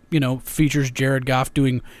attack that, features Jared Goff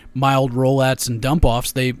doing mild rollouts and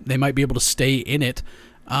dump-offs, they might be able to stay in it.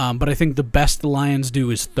 But I think the best the Lions do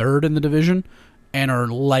is third in the division and are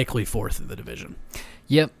likely fourth in the division.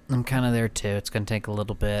 Yep, I'm kind of there too. It's going to take a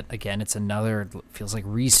little bit. Again, it's another, feels like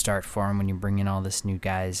restart for them when you bring in all this new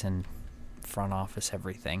guys and front office,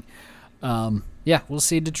 everything. Yeah, we'll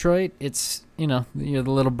see Detroit. It's, you're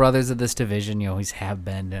the little brothers of this division. You always have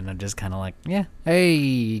been, and I'm just kind of like, yeah,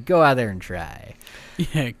 hey, go out there and try.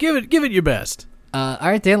 Yeah, give it your best. All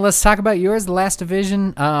right, Dan, let's talk about yours, the last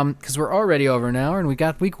division, because we're already over an hour, and we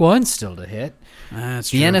got week 1 still to hit. That's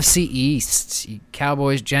the true. NFC East,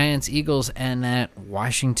 Cowboys, Giants, Eagles, and that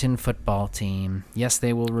Washington football team. Yes,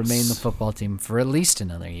 they will remain the football team for at least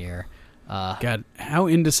another year. God, how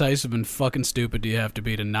indecisive and fucking stupid do you have to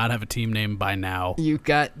be to not have a team name by now?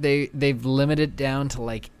 They've limited it down to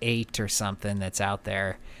like 8 or something that's out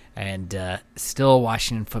there. And still, a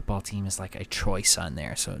Washington football team is like a choice on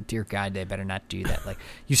there. So, dear God, they better not do that. Like,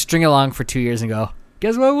 you string along for 2 years and go,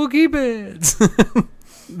 guess what? We'll keep it.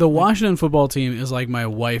 The Washington football team is like my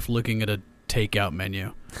wife looking at a takeout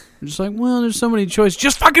menu. I'm just like, well, there's so many choices.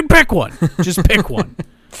 Just fucking pick one. Just pick one.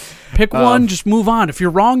 Pick one. Just move on. If you're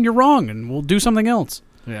wrong, you're wrong, and we'll do something else.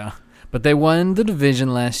 Yeah. But they won the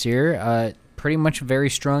division last year. Pretty much a very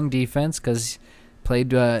strong defense because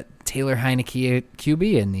played Taylor Heineke at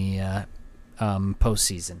QB in the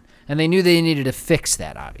postseason. And they knew they needed to fix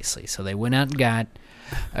that, obviously. So they went out and got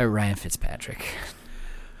Ryan Fitzpatrick.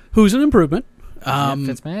 Who's an improvement.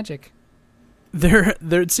 Fitzmagic. There,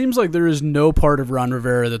 it seems like there is no part of Ron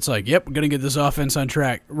Rivera that's like, yep, we're going to get this offense on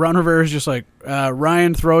track. Ron Rivera is just like,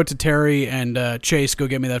 Ryan, throw it to Terry, and Chase, go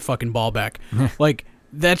get me that fucking ball back. Like,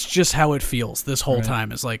 that's just how it feels this whole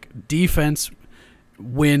time. It's like defense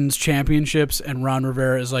wins championships, and Ron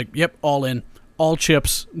Rivera is like, yep, all in, all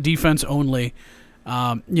chips, defense only.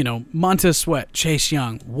 Montez Sweat, Chase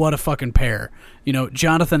Young, what a fucking pair.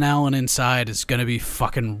 Jonathan Allen inside is going to be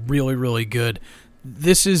fucking really, really good.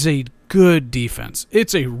 This is a good defense.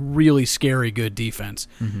 It's a really scary good defense.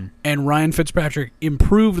 Mm-hmm. And Ryan Fitzpatrick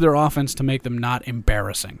improved their offense to make them not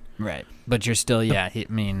embarrassing. Right. But you're still,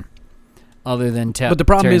 other than But the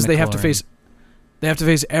problem is they have to face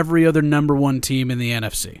every other number 1 team in the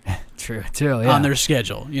NFC. True, yeah. On their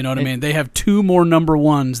schedule. You know what I mean? They have 2 more number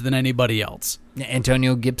 1s than anybody else.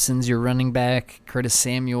 Antonio Gibson's your running back. Curtis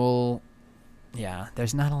Samuel. Yeah,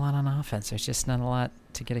 there's not a lot on offense. There's just not a lot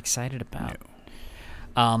to get excited about. No.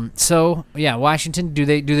 Washington, do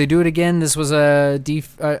they do it again? This was a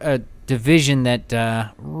division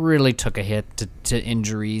that really took a hit to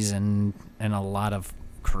injuries and a lot of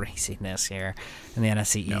craziness here in the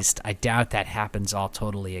NFC East. I doubt that happens all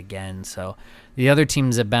totally again. So the other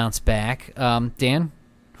teams that bounced back. Dan,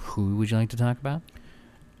 who would you like to talk about?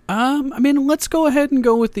 Let's go ahead and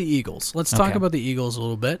go with the Eagles. Let's talk about the Eagles a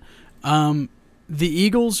little bit. The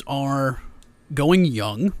Eagles are going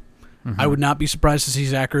young. Mm-hmm. I would not be surprised to see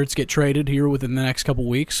Zach Ertz get traded here within the next couple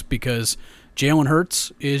weeks because Jalen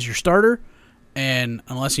Hurts is your starter, and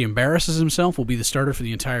unless he embarrasses himself, will be the starter for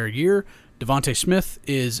the entire year. Devontae Smith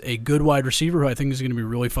is a good wide receiver who I think is going to be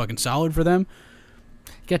really fucking solid for them.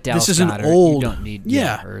 Get Dallas this is Goddard. An old, you don't need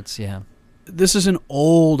Hurts, This is an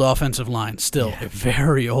old offensive line, still a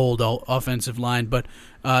very old offensive line, but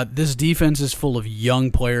this defense is full of young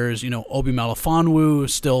players. Obi Melifonwu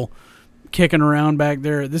is still kicking around back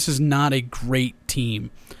there. This is not a great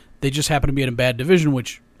team. They just happen to be in a bad division,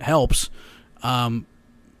 which helps. And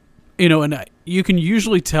you can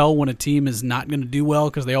usually tell when a team is not going to do well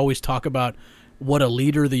because they always talk about what a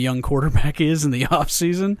leader the young quarterback is in the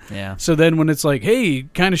offseason. Yeah. So then when it's like, hey,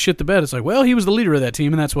 kind of shit the bed, it's like, well, he was the leader of that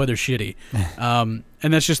team, and that's why they're shitty. And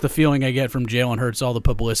that's just the feeling I get from Jalen Hurts. All the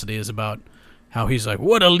publicity is about how he's like,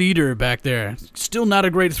 what a leader back there. Still not a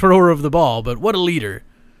great thrower of the ball, but what a leader.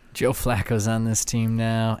 Joe Flacco's on this team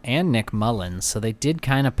now, and Nick Mullins. So they did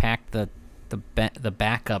kind of pack the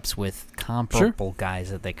backups with comparable guys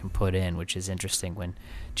that they can put in, which is interesting when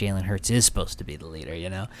Jalen Hurts is supposed to be the leader, You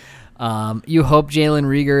hope Jalen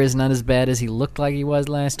Reagor is not as bad as he looked like he was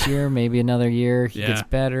last year. Maybe another year he gets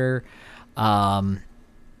better. But,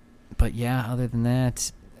 other than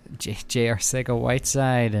that, J.R.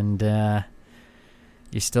 Sega-Whiteside, and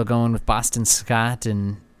you're still going with Boston Scott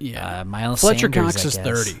and Miles Fletcher Sanders, Cox is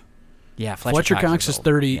 30. Yeah, Fletcher Cox is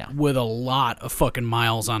 30 yeah. with a lot of fucking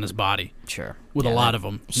miles on his body. Sure. With a lot of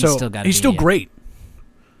them. He's still great.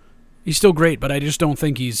 He's still great, but I just don't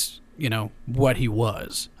think he's, what he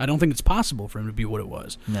was. I don't think it's possible for him to be what it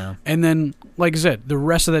was. No. And then, like I said, the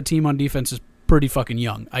rest of that team on defense is pretty fucking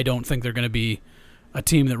young. I don't think they're going to be a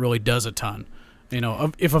team that really does a ton.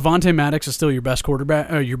 If Avonte Maddox is still your best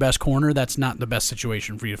quarterback, or your best corner, that's not the best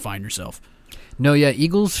situation for you to find yourself. No, yeah,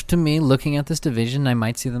 Eagles, to me, looking at this division, I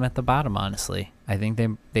might see them at the bottom, honestly. I think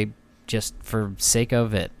they just, for sake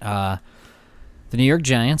of it. The New York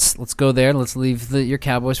Giants, let's go there. Let's leave your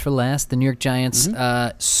Cowboys for last. The New York Giants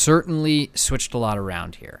certainly switched a lot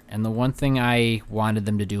around here. And the one thing I wanted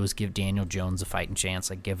them to do was give Daniel Jones a fighting chance.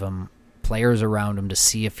 Like, give him players around him to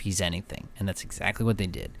see if he's anything. And that's exactly what they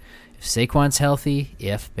did. If Saquon's healthy,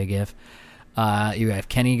 big if, you have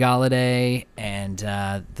Kenny Galladay and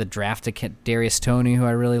the draft of Darius Toney, who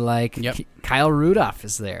I really like. Yep. Kyle Rudolph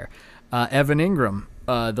is there. Evan Ingram.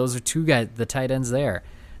 Those are two guys, the tight ends there.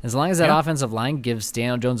 As long as that offensive line gives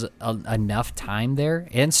Daniel Jones enough time there,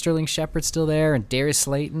 and Sterling Shepard's still there, and Darius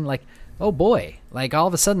Slayton, oh boy. All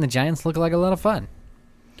of a sudden the Giants look like a lot of fun.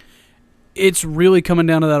 It's really coming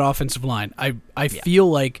down to that offensive line. I feel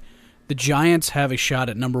like the Giants have a shot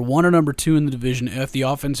at number 1 or number 2 in the division if the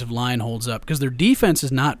offensive line holds up, because their defense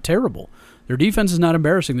is not terrible. Their defense is not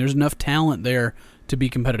embarrassing. There's enough talent there to be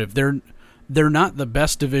competitive. They're not the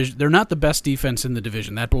best division. They're not the best defense in the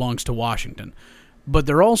division. That belongs to Washington. But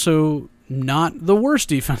they're also not the worst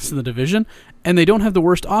defense in the division, and they don't have the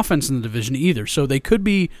worst offense in the division either. So they could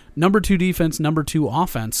be number 2 defense, number 2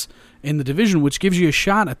 offense in the division, which gives you a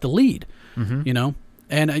shot at the lead.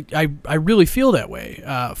 And I really feel that way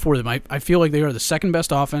for them. I feel like they are the second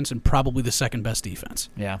best offense and probably the second best defense.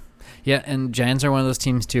 Yeah. Yeah, and Giants are one of those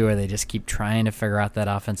teams, too, where they just keep trying to figure out that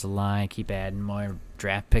offensive line, keep adding more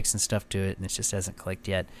draft picks and stuff to it, and it just hasn't clicked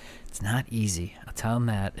yet. It's not easy. I'll tell them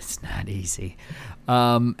that. It's not easy.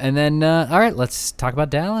 And then, all right, let's talk about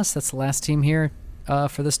Dallas. That's the last team here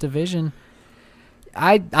for this division.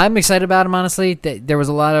 I'm excited about them, honestly. There was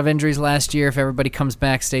a lot of injuries last year. If everybody comes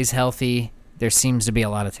back, stays healthy, there seems to be a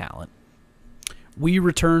lot of talent. We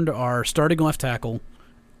returned our starting left tackle,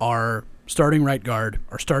 our starting right guard,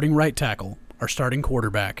 our starting right tackle, our starting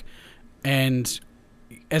quarterback. And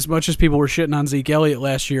as much as people were shitting on Zeke Elliott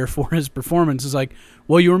last year for his performance, it's like,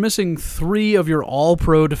 well, you were missing 3 of your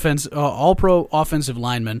all-pro offensive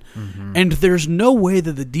linemen, and there's no way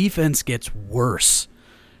that the defense gets worse.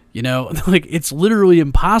 It's literally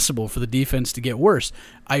impossible for the defense to get worse.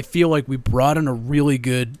 I feel like we brought in a really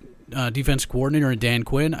good defense coordinator in Dan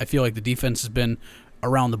Quinn. I feel like the defense has been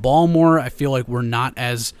around the ball more. I feel like we're not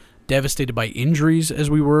as devastated by injuries as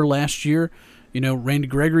we were last year. Randy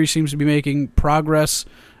Gregory seems to be making progress.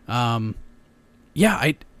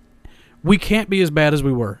 We can't be as bad as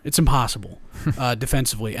we were. It's impossible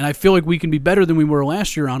defensively. And I feel like we can be better than we were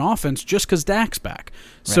last year on offense just because Dak's back.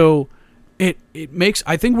 Right. So it makes –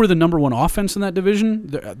 I think we're the number 1 offense in that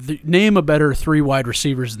division. Name a better 3 wide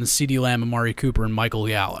receivers than CeeDee Lamb, Amari Cooper, and Michael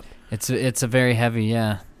Gallup. It's a very heavy,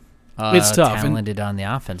 it's tough. Talented on the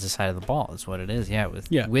offensive side of the ball is what it is.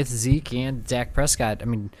 With Zeke and Dak Prescott. I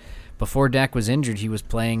mean, before Dak was injured, he was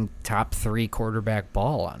playing top 3 quarterback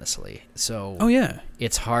ball, honestly. So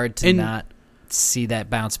it's hard to not see that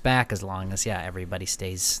bounce back as long as everybody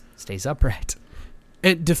stays upright.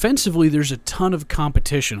 And defensively, there's a ton of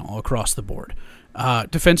competition all across the board.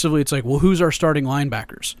 Defensively, it's like, well, who's our starting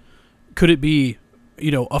linebackers? Could it be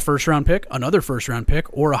a first-round pick, another first-round pick,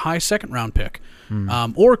 or a high second-round pick?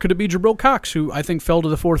 Or could it be Jabril Cox, who I think fell to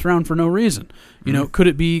the 4th round for no reason? Could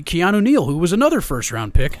it be Keanu Neal, who was another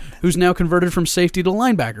first-round pick, who's now converted from safety to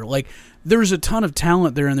linebacker? There's a ton of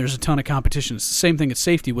talent there, and there's a ton of competition. It's the same thing at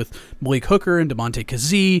safety with Malik Hooker and DeMonte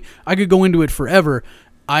Kazee. I could go into it forever.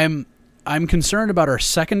 I'm concerned about our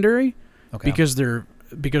secondary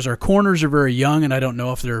because our corners are very young, and I don't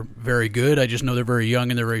know if they're very good. I just know they're very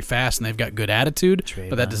young and they're very fast and they've got good attitude,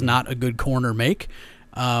 but that does not a good corner make.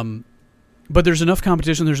 But there's enough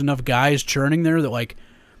competition, there's enough guys churning there that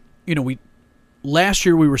last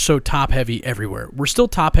year we were so top-heavy everywhere. We're still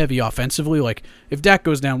top-heavy offensively. If Dak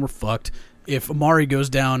goes down, we're fucked. If Amari goes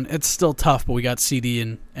down, it's still tough, but we got CD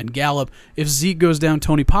and Gallup. If Zeke goes down,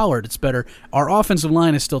 Tony Pollard, it's better. Our offensive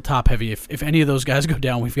line is still top-heavy. If any of those guys go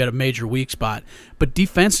down, we've got a major weak spot. But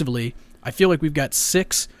defensively, I feel like we've got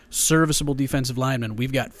 6 serviceable defensive linemen.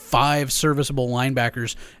 We've got 5 serviceable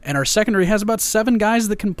linebackers, and our secondary has about 7 guys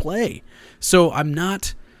that can play. So I'm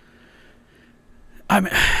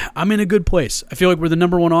in a good place. I feel like we're the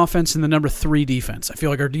number 1 offense and the number 3 defense. I feel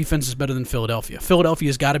like our defense is better than Philadelphia.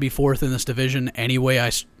 Philadelphia's got to be 4th in this division any way I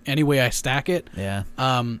stack it. Yeah.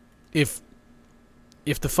 If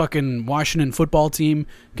the fucking Washington football team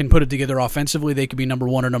can put it together offensively, they could be number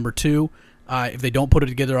 1 or number 2. If they don't put it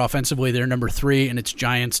together offensively, they're number 3, and it's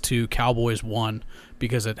Giants 2, Cowboys 1,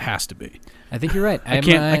 because it has to be. I think you're right. I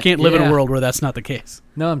can't live in a world where that's not the case.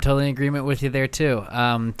 No, I'm totally in agreement with you there too.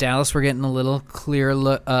 Dallas, we're getting a little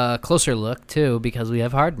closer look too, because we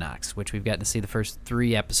have Hard Knocks, which we've gotten to see the first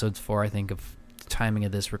 3 episodes for. I think of the timing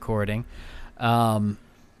of this recording.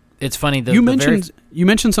 It's funny. You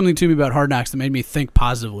mentioned something to me about Hard Knocks that made me think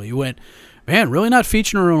positively. You went, man, really not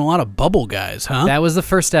featuring a lot of bubble guys, huh? That was the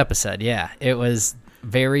first episode. Yeah, it was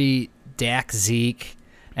very Dak, Zeke.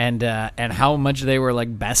 And how much they were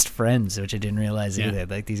like best friends, which I didn't realize either.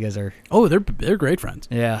 Like these guys are they're great friends.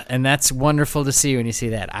 Yeah, and that's wonderful to see when you see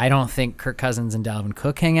that. I don't think Kirk Cousins and Dalvin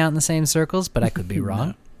Cook hang out in the same circles, but I could be wrong.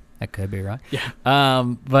 No. I could be wrong. Yeah.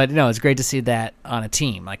 But no, it's great to see that on a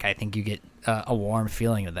team. Like I think you get a warm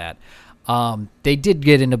feeling of that. They did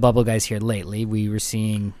get into bubble guys here lately. We were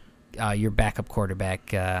seeing your backup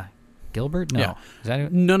quarterback. Gilbert? No. Yeah. Is that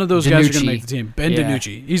it? None of those guys are going to make the team. Ben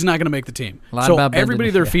DiNucci. He's not going to make the team. So everybody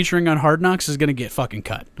they're featuring on Hard Knocks is going to get fucking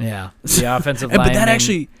cut. Yeah. The offensive line. But that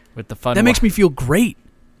actually, with the fun that makes me feel great.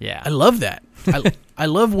 Yeah. I love that. I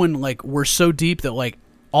love when like we're so deep that like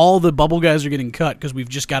all the bubble guys are getting cut because we've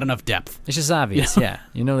just got enough depth. It's just obvious. Yeah.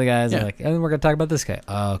 You know the guys are like, oh, we're going to talk about this guy.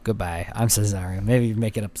 Oh, goodbye. I'm so sorry. Maybe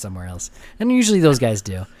make it up somewhere else. And usually those guys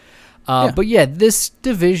do. But yeah, this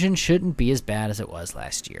division shouldn't be as bad as it was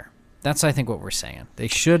last year. That's, I think, what we're saying. They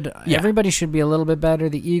should. Yeah. Everybody should be a little bit better.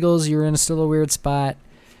 The Eagles, you're in still a weird spot.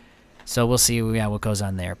 So we'll see what goes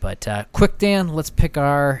on there. But quick, Dan, let's pick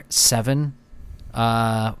our 7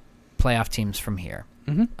 playoff teams from here.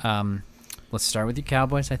 Mm-hmm. Let's start with the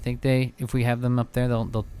Cowboys. I think if we have them up there,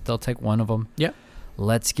 they'll take one of them. Yep.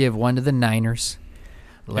 Let's give one to the Niners.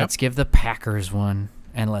 Let's give the Packers one,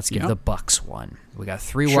 and let's give the Bucks one. We got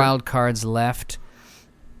 3 wild cards left.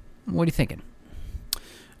 What are you thinking?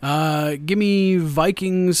 Give me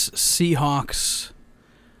Vikings, Seahawks.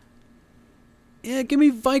 Yeah, give me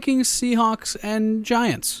Vikings, Seahawks, and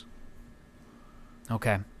Giants.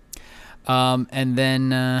 Okay. And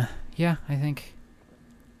then, I think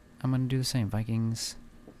I'm going to do the same. Vikings.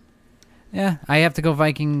 Yeah, I have to go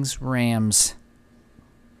Vikings, Rams,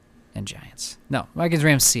 and Giants. No, Vikings,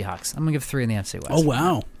 Rams, Seahawks. I'm going to give 3 in the NFC West. Oh,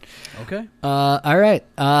 wow. Okay. All right.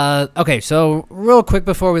 Okay, so real quick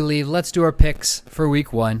before we leave, let's do our picks for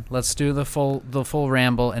week 1. Let's do the full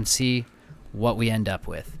ramble and see what we end up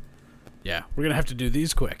with. Yeah, we're going to have to do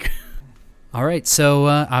these quick. All right, so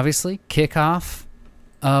obviously kickoff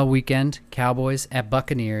weekend, Cowboys at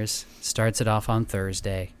Buccaneers, starts it off on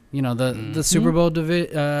Thursday. You know, the Super Bowl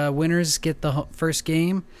winners get the first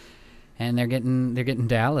game, and they're getting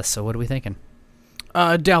Dallas. So what are we thinking?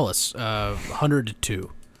 Dallas, 100-2.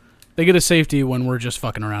 They get a safety when we're just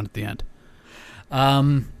fucking around at the end.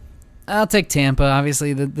 I'll take Tampa.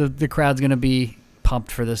 Obviously, the crowd's going to be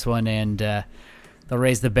pumped for this one, and they'll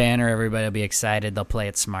raise the banner. Everybody will be excited. They'll play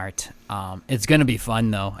it smart. It's going to be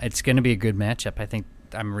fun, though. It's going to be a good matchup. I think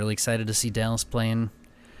I'm really excited to see Dallas playing,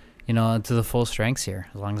 to the full strengths here,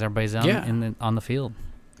 as long as everybody's on the field.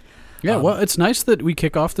 Yeah, well, it's nice that we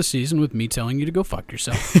kick off the season with me telling you to go fuck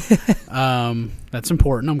yourself. That's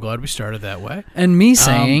important. I'm glad we started that way. And me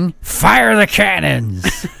saying, fire the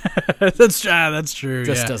cannons. That's true.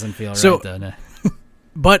 Just doesn't feel right, though. No.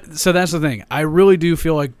 But, so that's the thing. I really do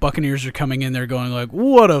feel like Buccaneers are coming in there going like,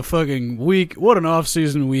 what a fucking week. What an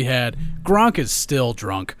offseason we had. Gronk is still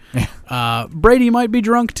drunk. Brady might be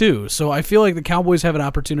drunk, too. So I feel like the Cowboys have an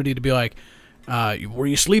opportunity to be like, were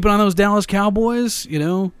you sleeping on those Dallas Cowboys?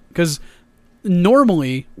 Because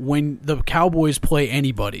normally when the Cowboys play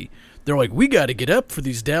anybody, they're like, we got to get up for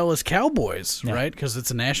these Dallas Cowboys, right? Because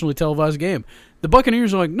it's a nationally televised game. The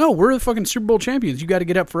Buccaneers are like, no, we're the fucking Super Bowl champions. You got to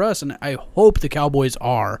get up for us. And I hope the Cowboys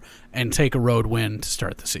are and take a road win to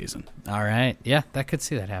start the season. All right. Yeah, that could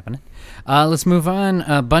see that happening. Let's move on.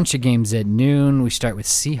 A bunch of games at noon. We start with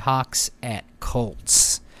Seahawks at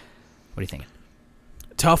Colts. What are you thinking?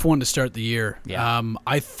 Tough one to start the year. Yeah.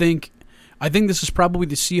 I think this is probably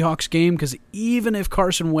the Seahawks game because even if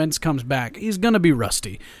Carson Wentz comes back, he's going to be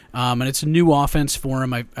rusty. And it's a new offense for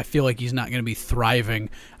him. I feel like he's not going to be thriving.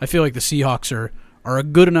 I feel like the Seahawks are a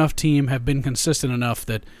good enough team, have been consistent enough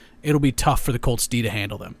that it'll be tough for the Colts D to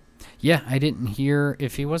handle them. Yeah, I didn't hear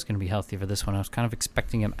if he was going to be healthy for this one. I was kind of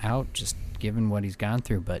expecting him out just given what he's gone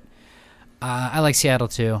through. But I like Seattle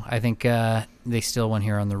too. I think they still won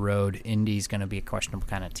here on the road. Indy's going to be a questionable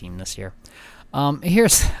kind of team this year.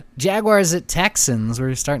 Here's Jaguars at Texans.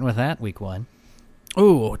 We're starting with that week 1.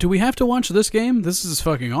 Oh, do we have to watch this game? This is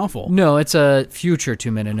fucking awful. No, it's a future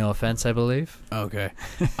 2-minute no offense, I believe. Okay.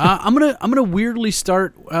 I'm gonna weirdly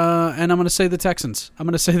start, and I'm gonna say the Texans. I'm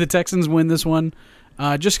gonna say the Texans win this one.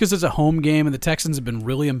 just because it's a home game and the Texans have been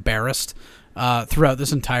really embarrassed throughout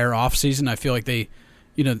this entire offseason. I feel like the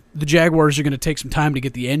Jaguars are going to take some time to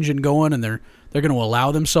get the engine going, and they're going to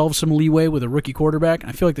allow themselves some leeway with a rookie quarterback.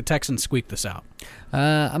 I feel like the Texans squeak this out.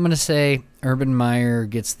 I'm going to say Urban Meyer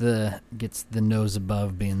gets the nose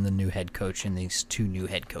above being the new head coach in these two new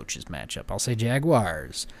head coaches matchup. I'll say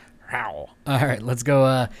Jaguars. All right, let's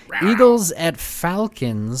go Eagles at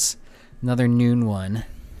Falcons. Another noon one.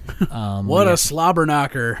 What a slobber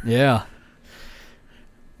knocker. Yeah.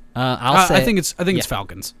 I'll say I think it's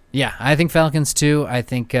Falcons. Yeah, I think Falcons too. I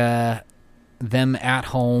think them at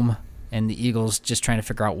home and the Eagles just trying to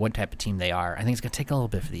figure out what type of team they are. I think it's going to take a little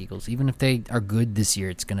bit for the Eagles. Even if they are good this year,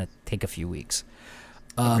 it's going to take a few weeks.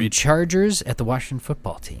 Chargers at the Washington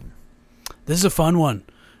football team. This is a fun one.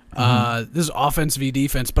 This is offense v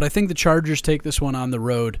defense, but I think the Chargers take this one on the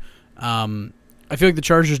road. I feel like the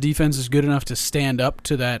Chargers defense is good enough to stand up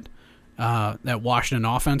to that Washington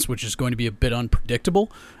offense, which is going to be a bit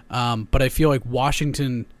unpredictable. But I feel like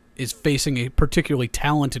Washington is facing a particularly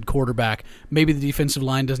talented quarterback. Maybe the defensive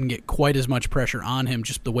line doesn't get quite as much pressure on him,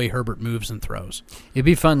 just the way Herbert moves and throws. It'd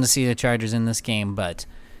be fun to see the Chargers in this game, but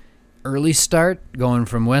early start, going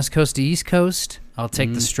from West Coast to East Coast, I'll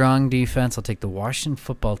take the strong defense. I'll take the Washington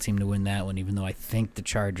football team to win that one, even though I think the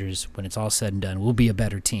Chargers, when it's all said and done, will be a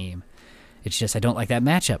better team. It's just I don't like that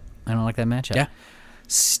matchup. Yeah.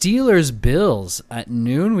 Steelers-Bills at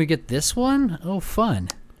noon. We get this one? Oh, fun.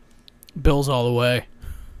 Bills all the way.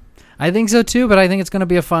 I think so too, but I think it's going to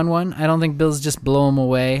be a fun one. I don't think Bills just blow them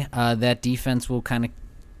away. That defense will kind of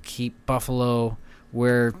keep Buffalo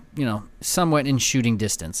where, somewhat in shooting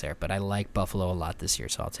distance there, but I like Buffalo a lot this year,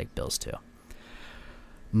 so I'll take Bills too.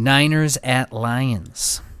 Niners at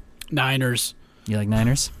Lions. Niners. You like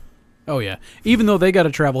Niners? Oh, yeah. Even though they got to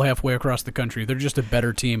travel halfway across the country, they're just a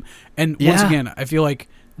better team. And once again, I feel like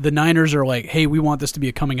the Niners are like, hey, we want this to be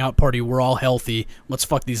a coming-out party. We're all healthy. Let's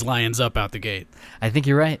fuck these Lions up out the gate. I think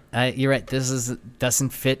you're right. You're right. This doesn't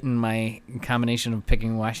fit in my combination of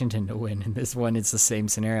picking Washington to win. In this one, it's the same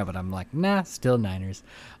scenario, but I'm like, nah, still Niners.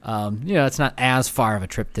 It's not as far of a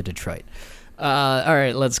trip to Detroit. All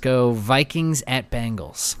right, let's go Vikings at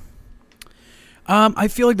Bengals. I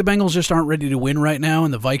feel like the Bengals just aren't ready to win right now,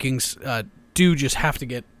 and the Vikings do just have to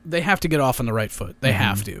get off on the right foot. They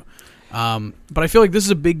have to. But I feel like this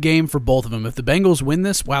is a big game for both of them. If the Bengals win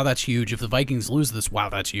this, wow, that's huge. If the Vikings lose this, wow,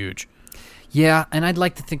 that's huge. Yeah, and I'd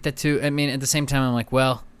like to think that too. I mean, at the same time, I'm like,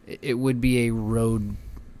 well, it would be a road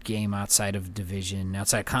game outside of division,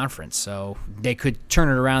 outside conference, so they could turn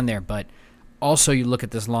it around there, but also, you look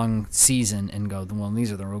at this long season and go, well,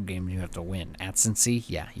 these are the road games you have to win. At Cincy,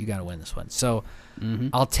 yeah, you got to win this one. So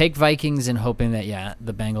I'll take Vikings in hoping that,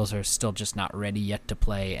 the Bengals are still just not ready yet to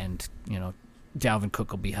play, and, Dalvin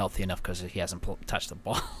Cook will be healthy enough because he hasn't touched the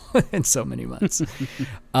ball in so many months.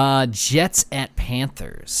 Jets at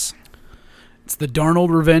Panthers. It's the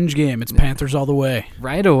Darnold revenge game. It's Panthers all the way.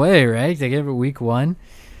 Right away, right? They gave it week one.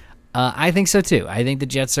 I think so, too. I think the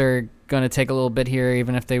Jets are going to take a little bit here,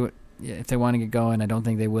 even if they want to get going. I don't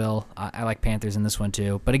think they will. I like Panthers in this one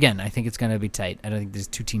too. But again, I think it's going to be tight. I don't think there's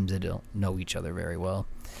two teams that don't know each other very well.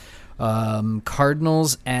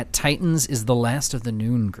 Cardinals at Titans is the last of the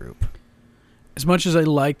noon group. As much as I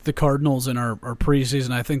like the Cardinals in our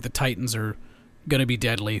preseason, I think the Titans are going to be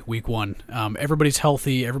deadly week one. Everybody's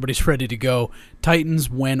healthy. Everybody's ready to go. Titans,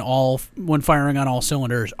 when firing on all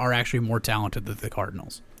cylinders, are actually more talented than the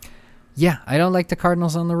Cardinals. Yeah, I don't like the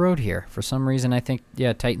Cardinals on the road here. For some reason, I think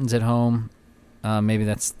Titans at home. Maybe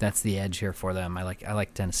that's the edge here for them. I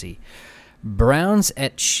like Tennessee. Browns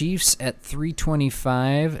at Chiefs at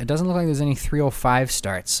 3:25. It doesn't look like there's any 3:05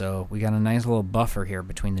 starts, so we got a nice little buffer here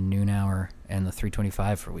between the noon hour and the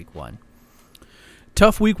 3:25 for week one.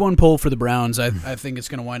 Tough week one poll for the Browns. I think it's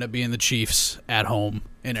going to wind up being the Chiefs at home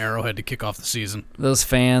in Arrowhead to kick off the season. Those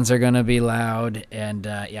fans are going to be loud, and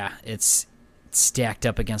it's stacked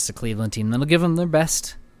up against the Cleveland team. That'll give them their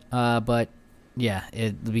best, but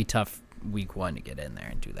it'll be tough week one to get in there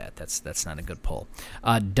and do that. That's not a good poll.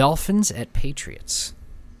 Dolphins at Patriots.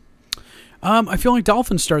 I feel like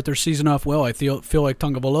Dolphins start their season off well. I feel like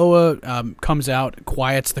Tagovailoa comes out,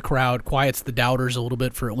 quiets the crowd, quiets the doubters a little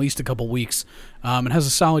bit for at least a couple weeks, and has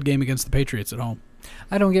a solid game against the Patriots at home.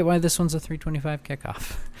 I don't get why this one's a 3:25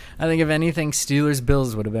 kickoff. I think if anything,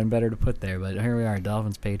 Steelers-Bills would have been better to put there, but here we are,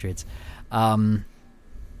 Dolphins-Patriots.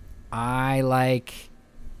 I like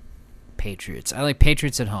Patriots. I like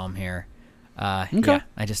Patriots at home here. Okay. Yeah,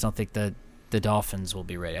 I just don't think the Dolphins will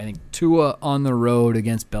be ready. I think Tua on the road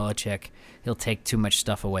against Belichick, he'll take too much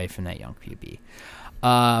stuff away from that young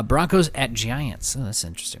QB. Broncos at Giants. Oh, that's an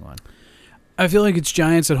interesting one. I feel like it's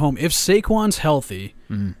Giants at home. If Saquon's healthy,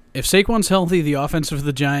 If Saquon's healthy, the offense of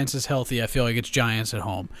the Giants is healthy. I feel like it's Giants at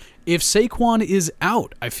home. If Saquon is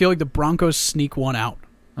out, I feel like the Broncos sneak one out.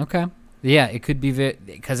 Okay. Yeah, it could be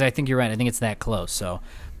because I think you're right. I think it's that close. So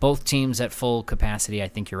both teams at full capacity. I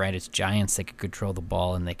think you're right. It's Giants. They can control the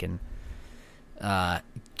ball and they can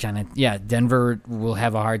Denver will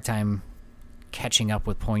have a hard time catching up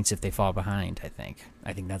with points if they fall behind, I think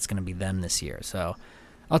that's going to be them this year. So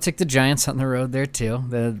I'll take the Giants on the road there too.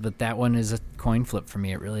 But that one is a coin flip for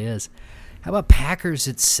me. It really is. How about Packers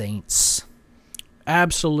at Saints?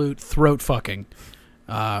 Absolute throat fucking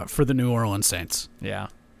for the New Orleans Saints. Yeah.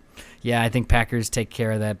 Yeah, I think Packers take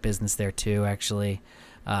care of that business there too, actually.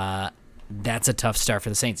 That's a tough start for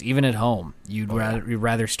the Saints, even at home. You'd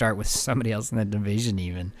rather start with somebody else in the division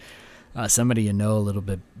even. Somebody you know a little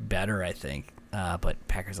bit better, I think. But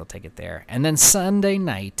Packers will take it there. And then Sunday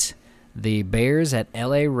night, the Bears at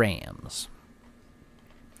L.A. Rams.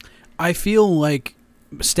 I feel like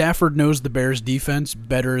Stafford knows the Bears' defense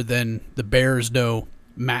better than the Bears know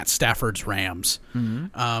Matt Stafford's Rams.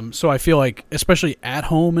 Mm-hmm. So I feel like, especially at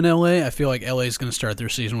home in L.A., I feel like L.A. is going to start their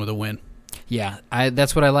season with a win. Yeah,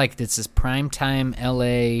 that's what I like. It's this prime time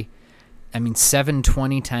L.A. I mean,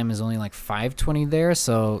 7:20 time is only like 5:20 there,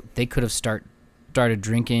 so they could have started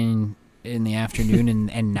drinking in the afternoon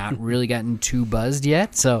and not really gotten too buzzed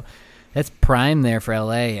yet. So that's prime there for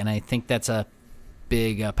L.A., and I think that's a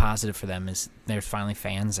big positive for them is there's finally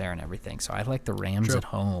fans there and everything. So I like the Rams at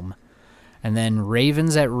home. And then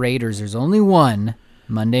Ravens at Raiders. There's only one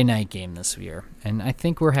Monday night game this year, and I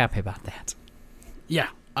think we're happy about that. Yeah.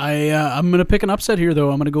 I'm going to pick an upset here, though.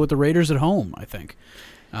 I'm going to go with the Raiders at home, I think.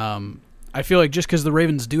 I feel like just because the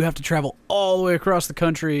Ravens do have to travel all the way across the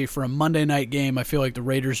country for a Monday night game, I feel like the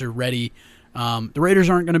Raiders are ready. The Raiders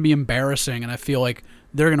aren't going to be embarrassing, and I feel like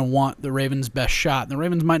they're going to want the Ravens' best shot. And the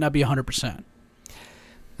Ravens might not be 100%.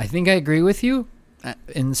 I think I agree with you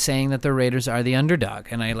in saying that the Raiders are the underdog,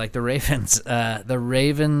 and I like the Ravens. The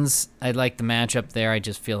Ravens, I like the matchup there. I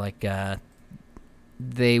just feel like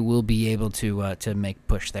they will be able to make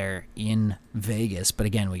push there in Vegas. But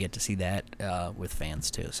again, we get to see that with fans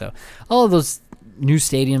too. So all of those new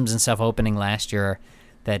stadiums and stuff opening last year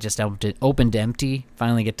that just opened empty,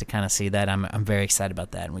 finally get to kind of see that. I'm very excited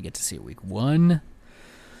about that, and we get to see it week 1.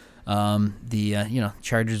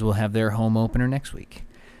 Chargers will have their home opener next week.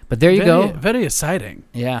 But there you go. Very exciting.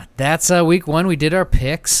 Yeah, that's week 1. We did our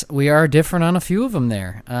picks. We are different on a few of them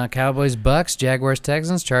there. Cowboys, Bucks, Jaguars,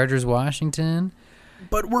 Texans, Chargers, Washington.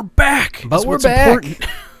 But we're back. But we're back. Important.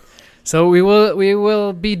 So we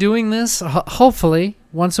will be doing this hopefully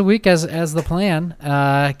once a week as the plan.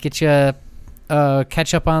 Get you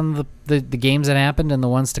catch up on the games that happened and the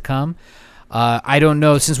ones to come. I don't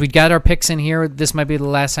know, since we got our picks in here, this might be the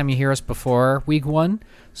last time you hear us before week 1.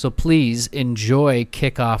 So please enjoy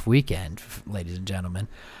kickoff weekend, ladies and gentlemen.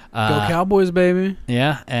 Go Cowboys, baby.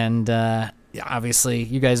 Yeah, and obviously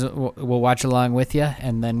you guys will watch along with you,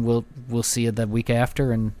 and then we'll see you the week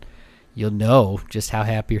after, and you'll know just how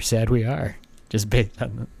happy or sad we are, just based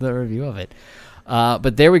on the review of it.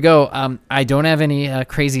 But there we go. I don't have any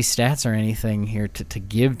crazy stats or anything here to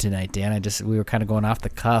give tonight, Dan. We were kind of going off the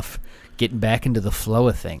cuff, getting back into the flow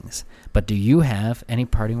of things. But do you have any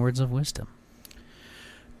parting words of wisdom?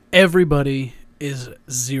 Everybody is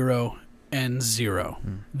 0-0.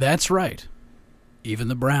 That's right. Even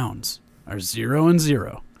the Browns are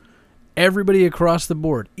 0-0. Everybody across the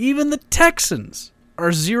board, even the Texans, are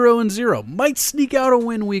 0-0. Might sneak out a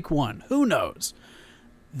win week 1. Who knows?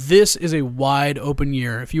 This is a wide open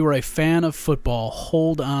year. If you are a fan of football,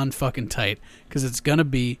 hold on fucking tight, because it's going to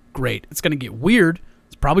be great. It's going to get weird.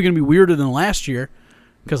 It's probably going to be weirder than last year,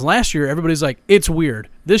 because last year everybody's like, it's weird.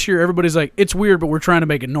 This year everybody's like, it's weird, but we're trying to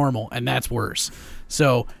make it normal, and that's worse.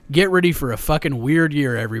 So get ready for a fucking weird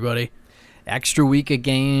year, everybody. Extra week of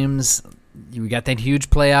games. We got that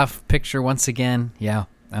huge playoff picture once again. Yeah,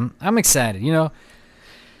 I'm excited. You know,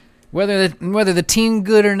 whether the team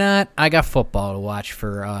good or not, I got football to watch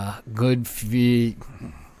for a good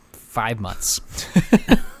 5 months.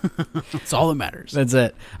 That's all that matters. That's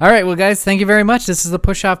it. All right, well, guys, thank you very much. This is the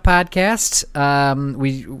Push Off Podcast.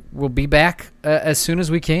 We will be back as soon as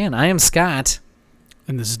we can. I am Scott.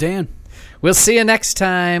 And this is Dan. We'll see you next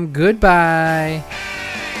time. Goodbye.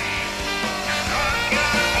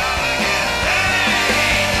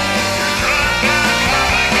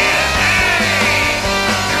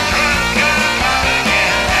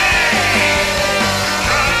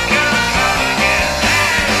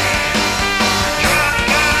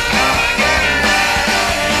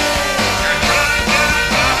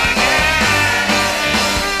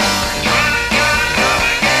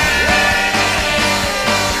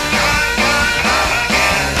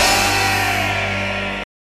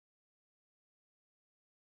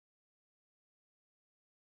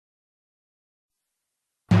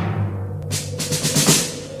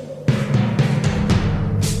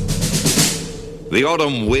 The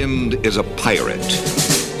autumn wind is a pirate,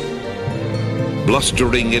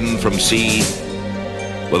 blustering in from sea.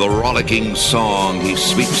 With a rollicking song he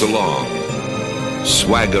sweeps along,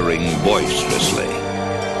 swaggering boisterously.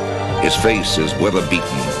 His face is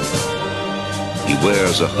weather-beaten. He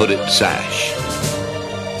wears a hooded sash,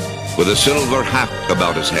 with a silver hat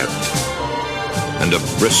about his head, and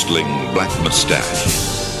a bristling black mustache.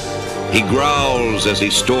 He growls as he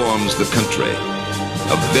storms the country,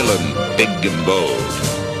 a villain big and bold.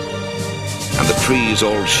 And the trees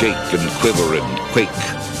all shake and quiver and quake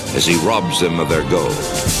as he robs them of their gold.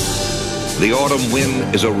 The autumn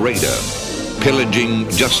wind is a raider, pillaging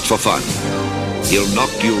just for fun. He'll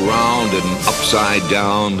knock you round and upside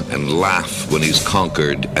down and laugh when he's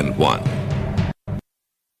conquered and won.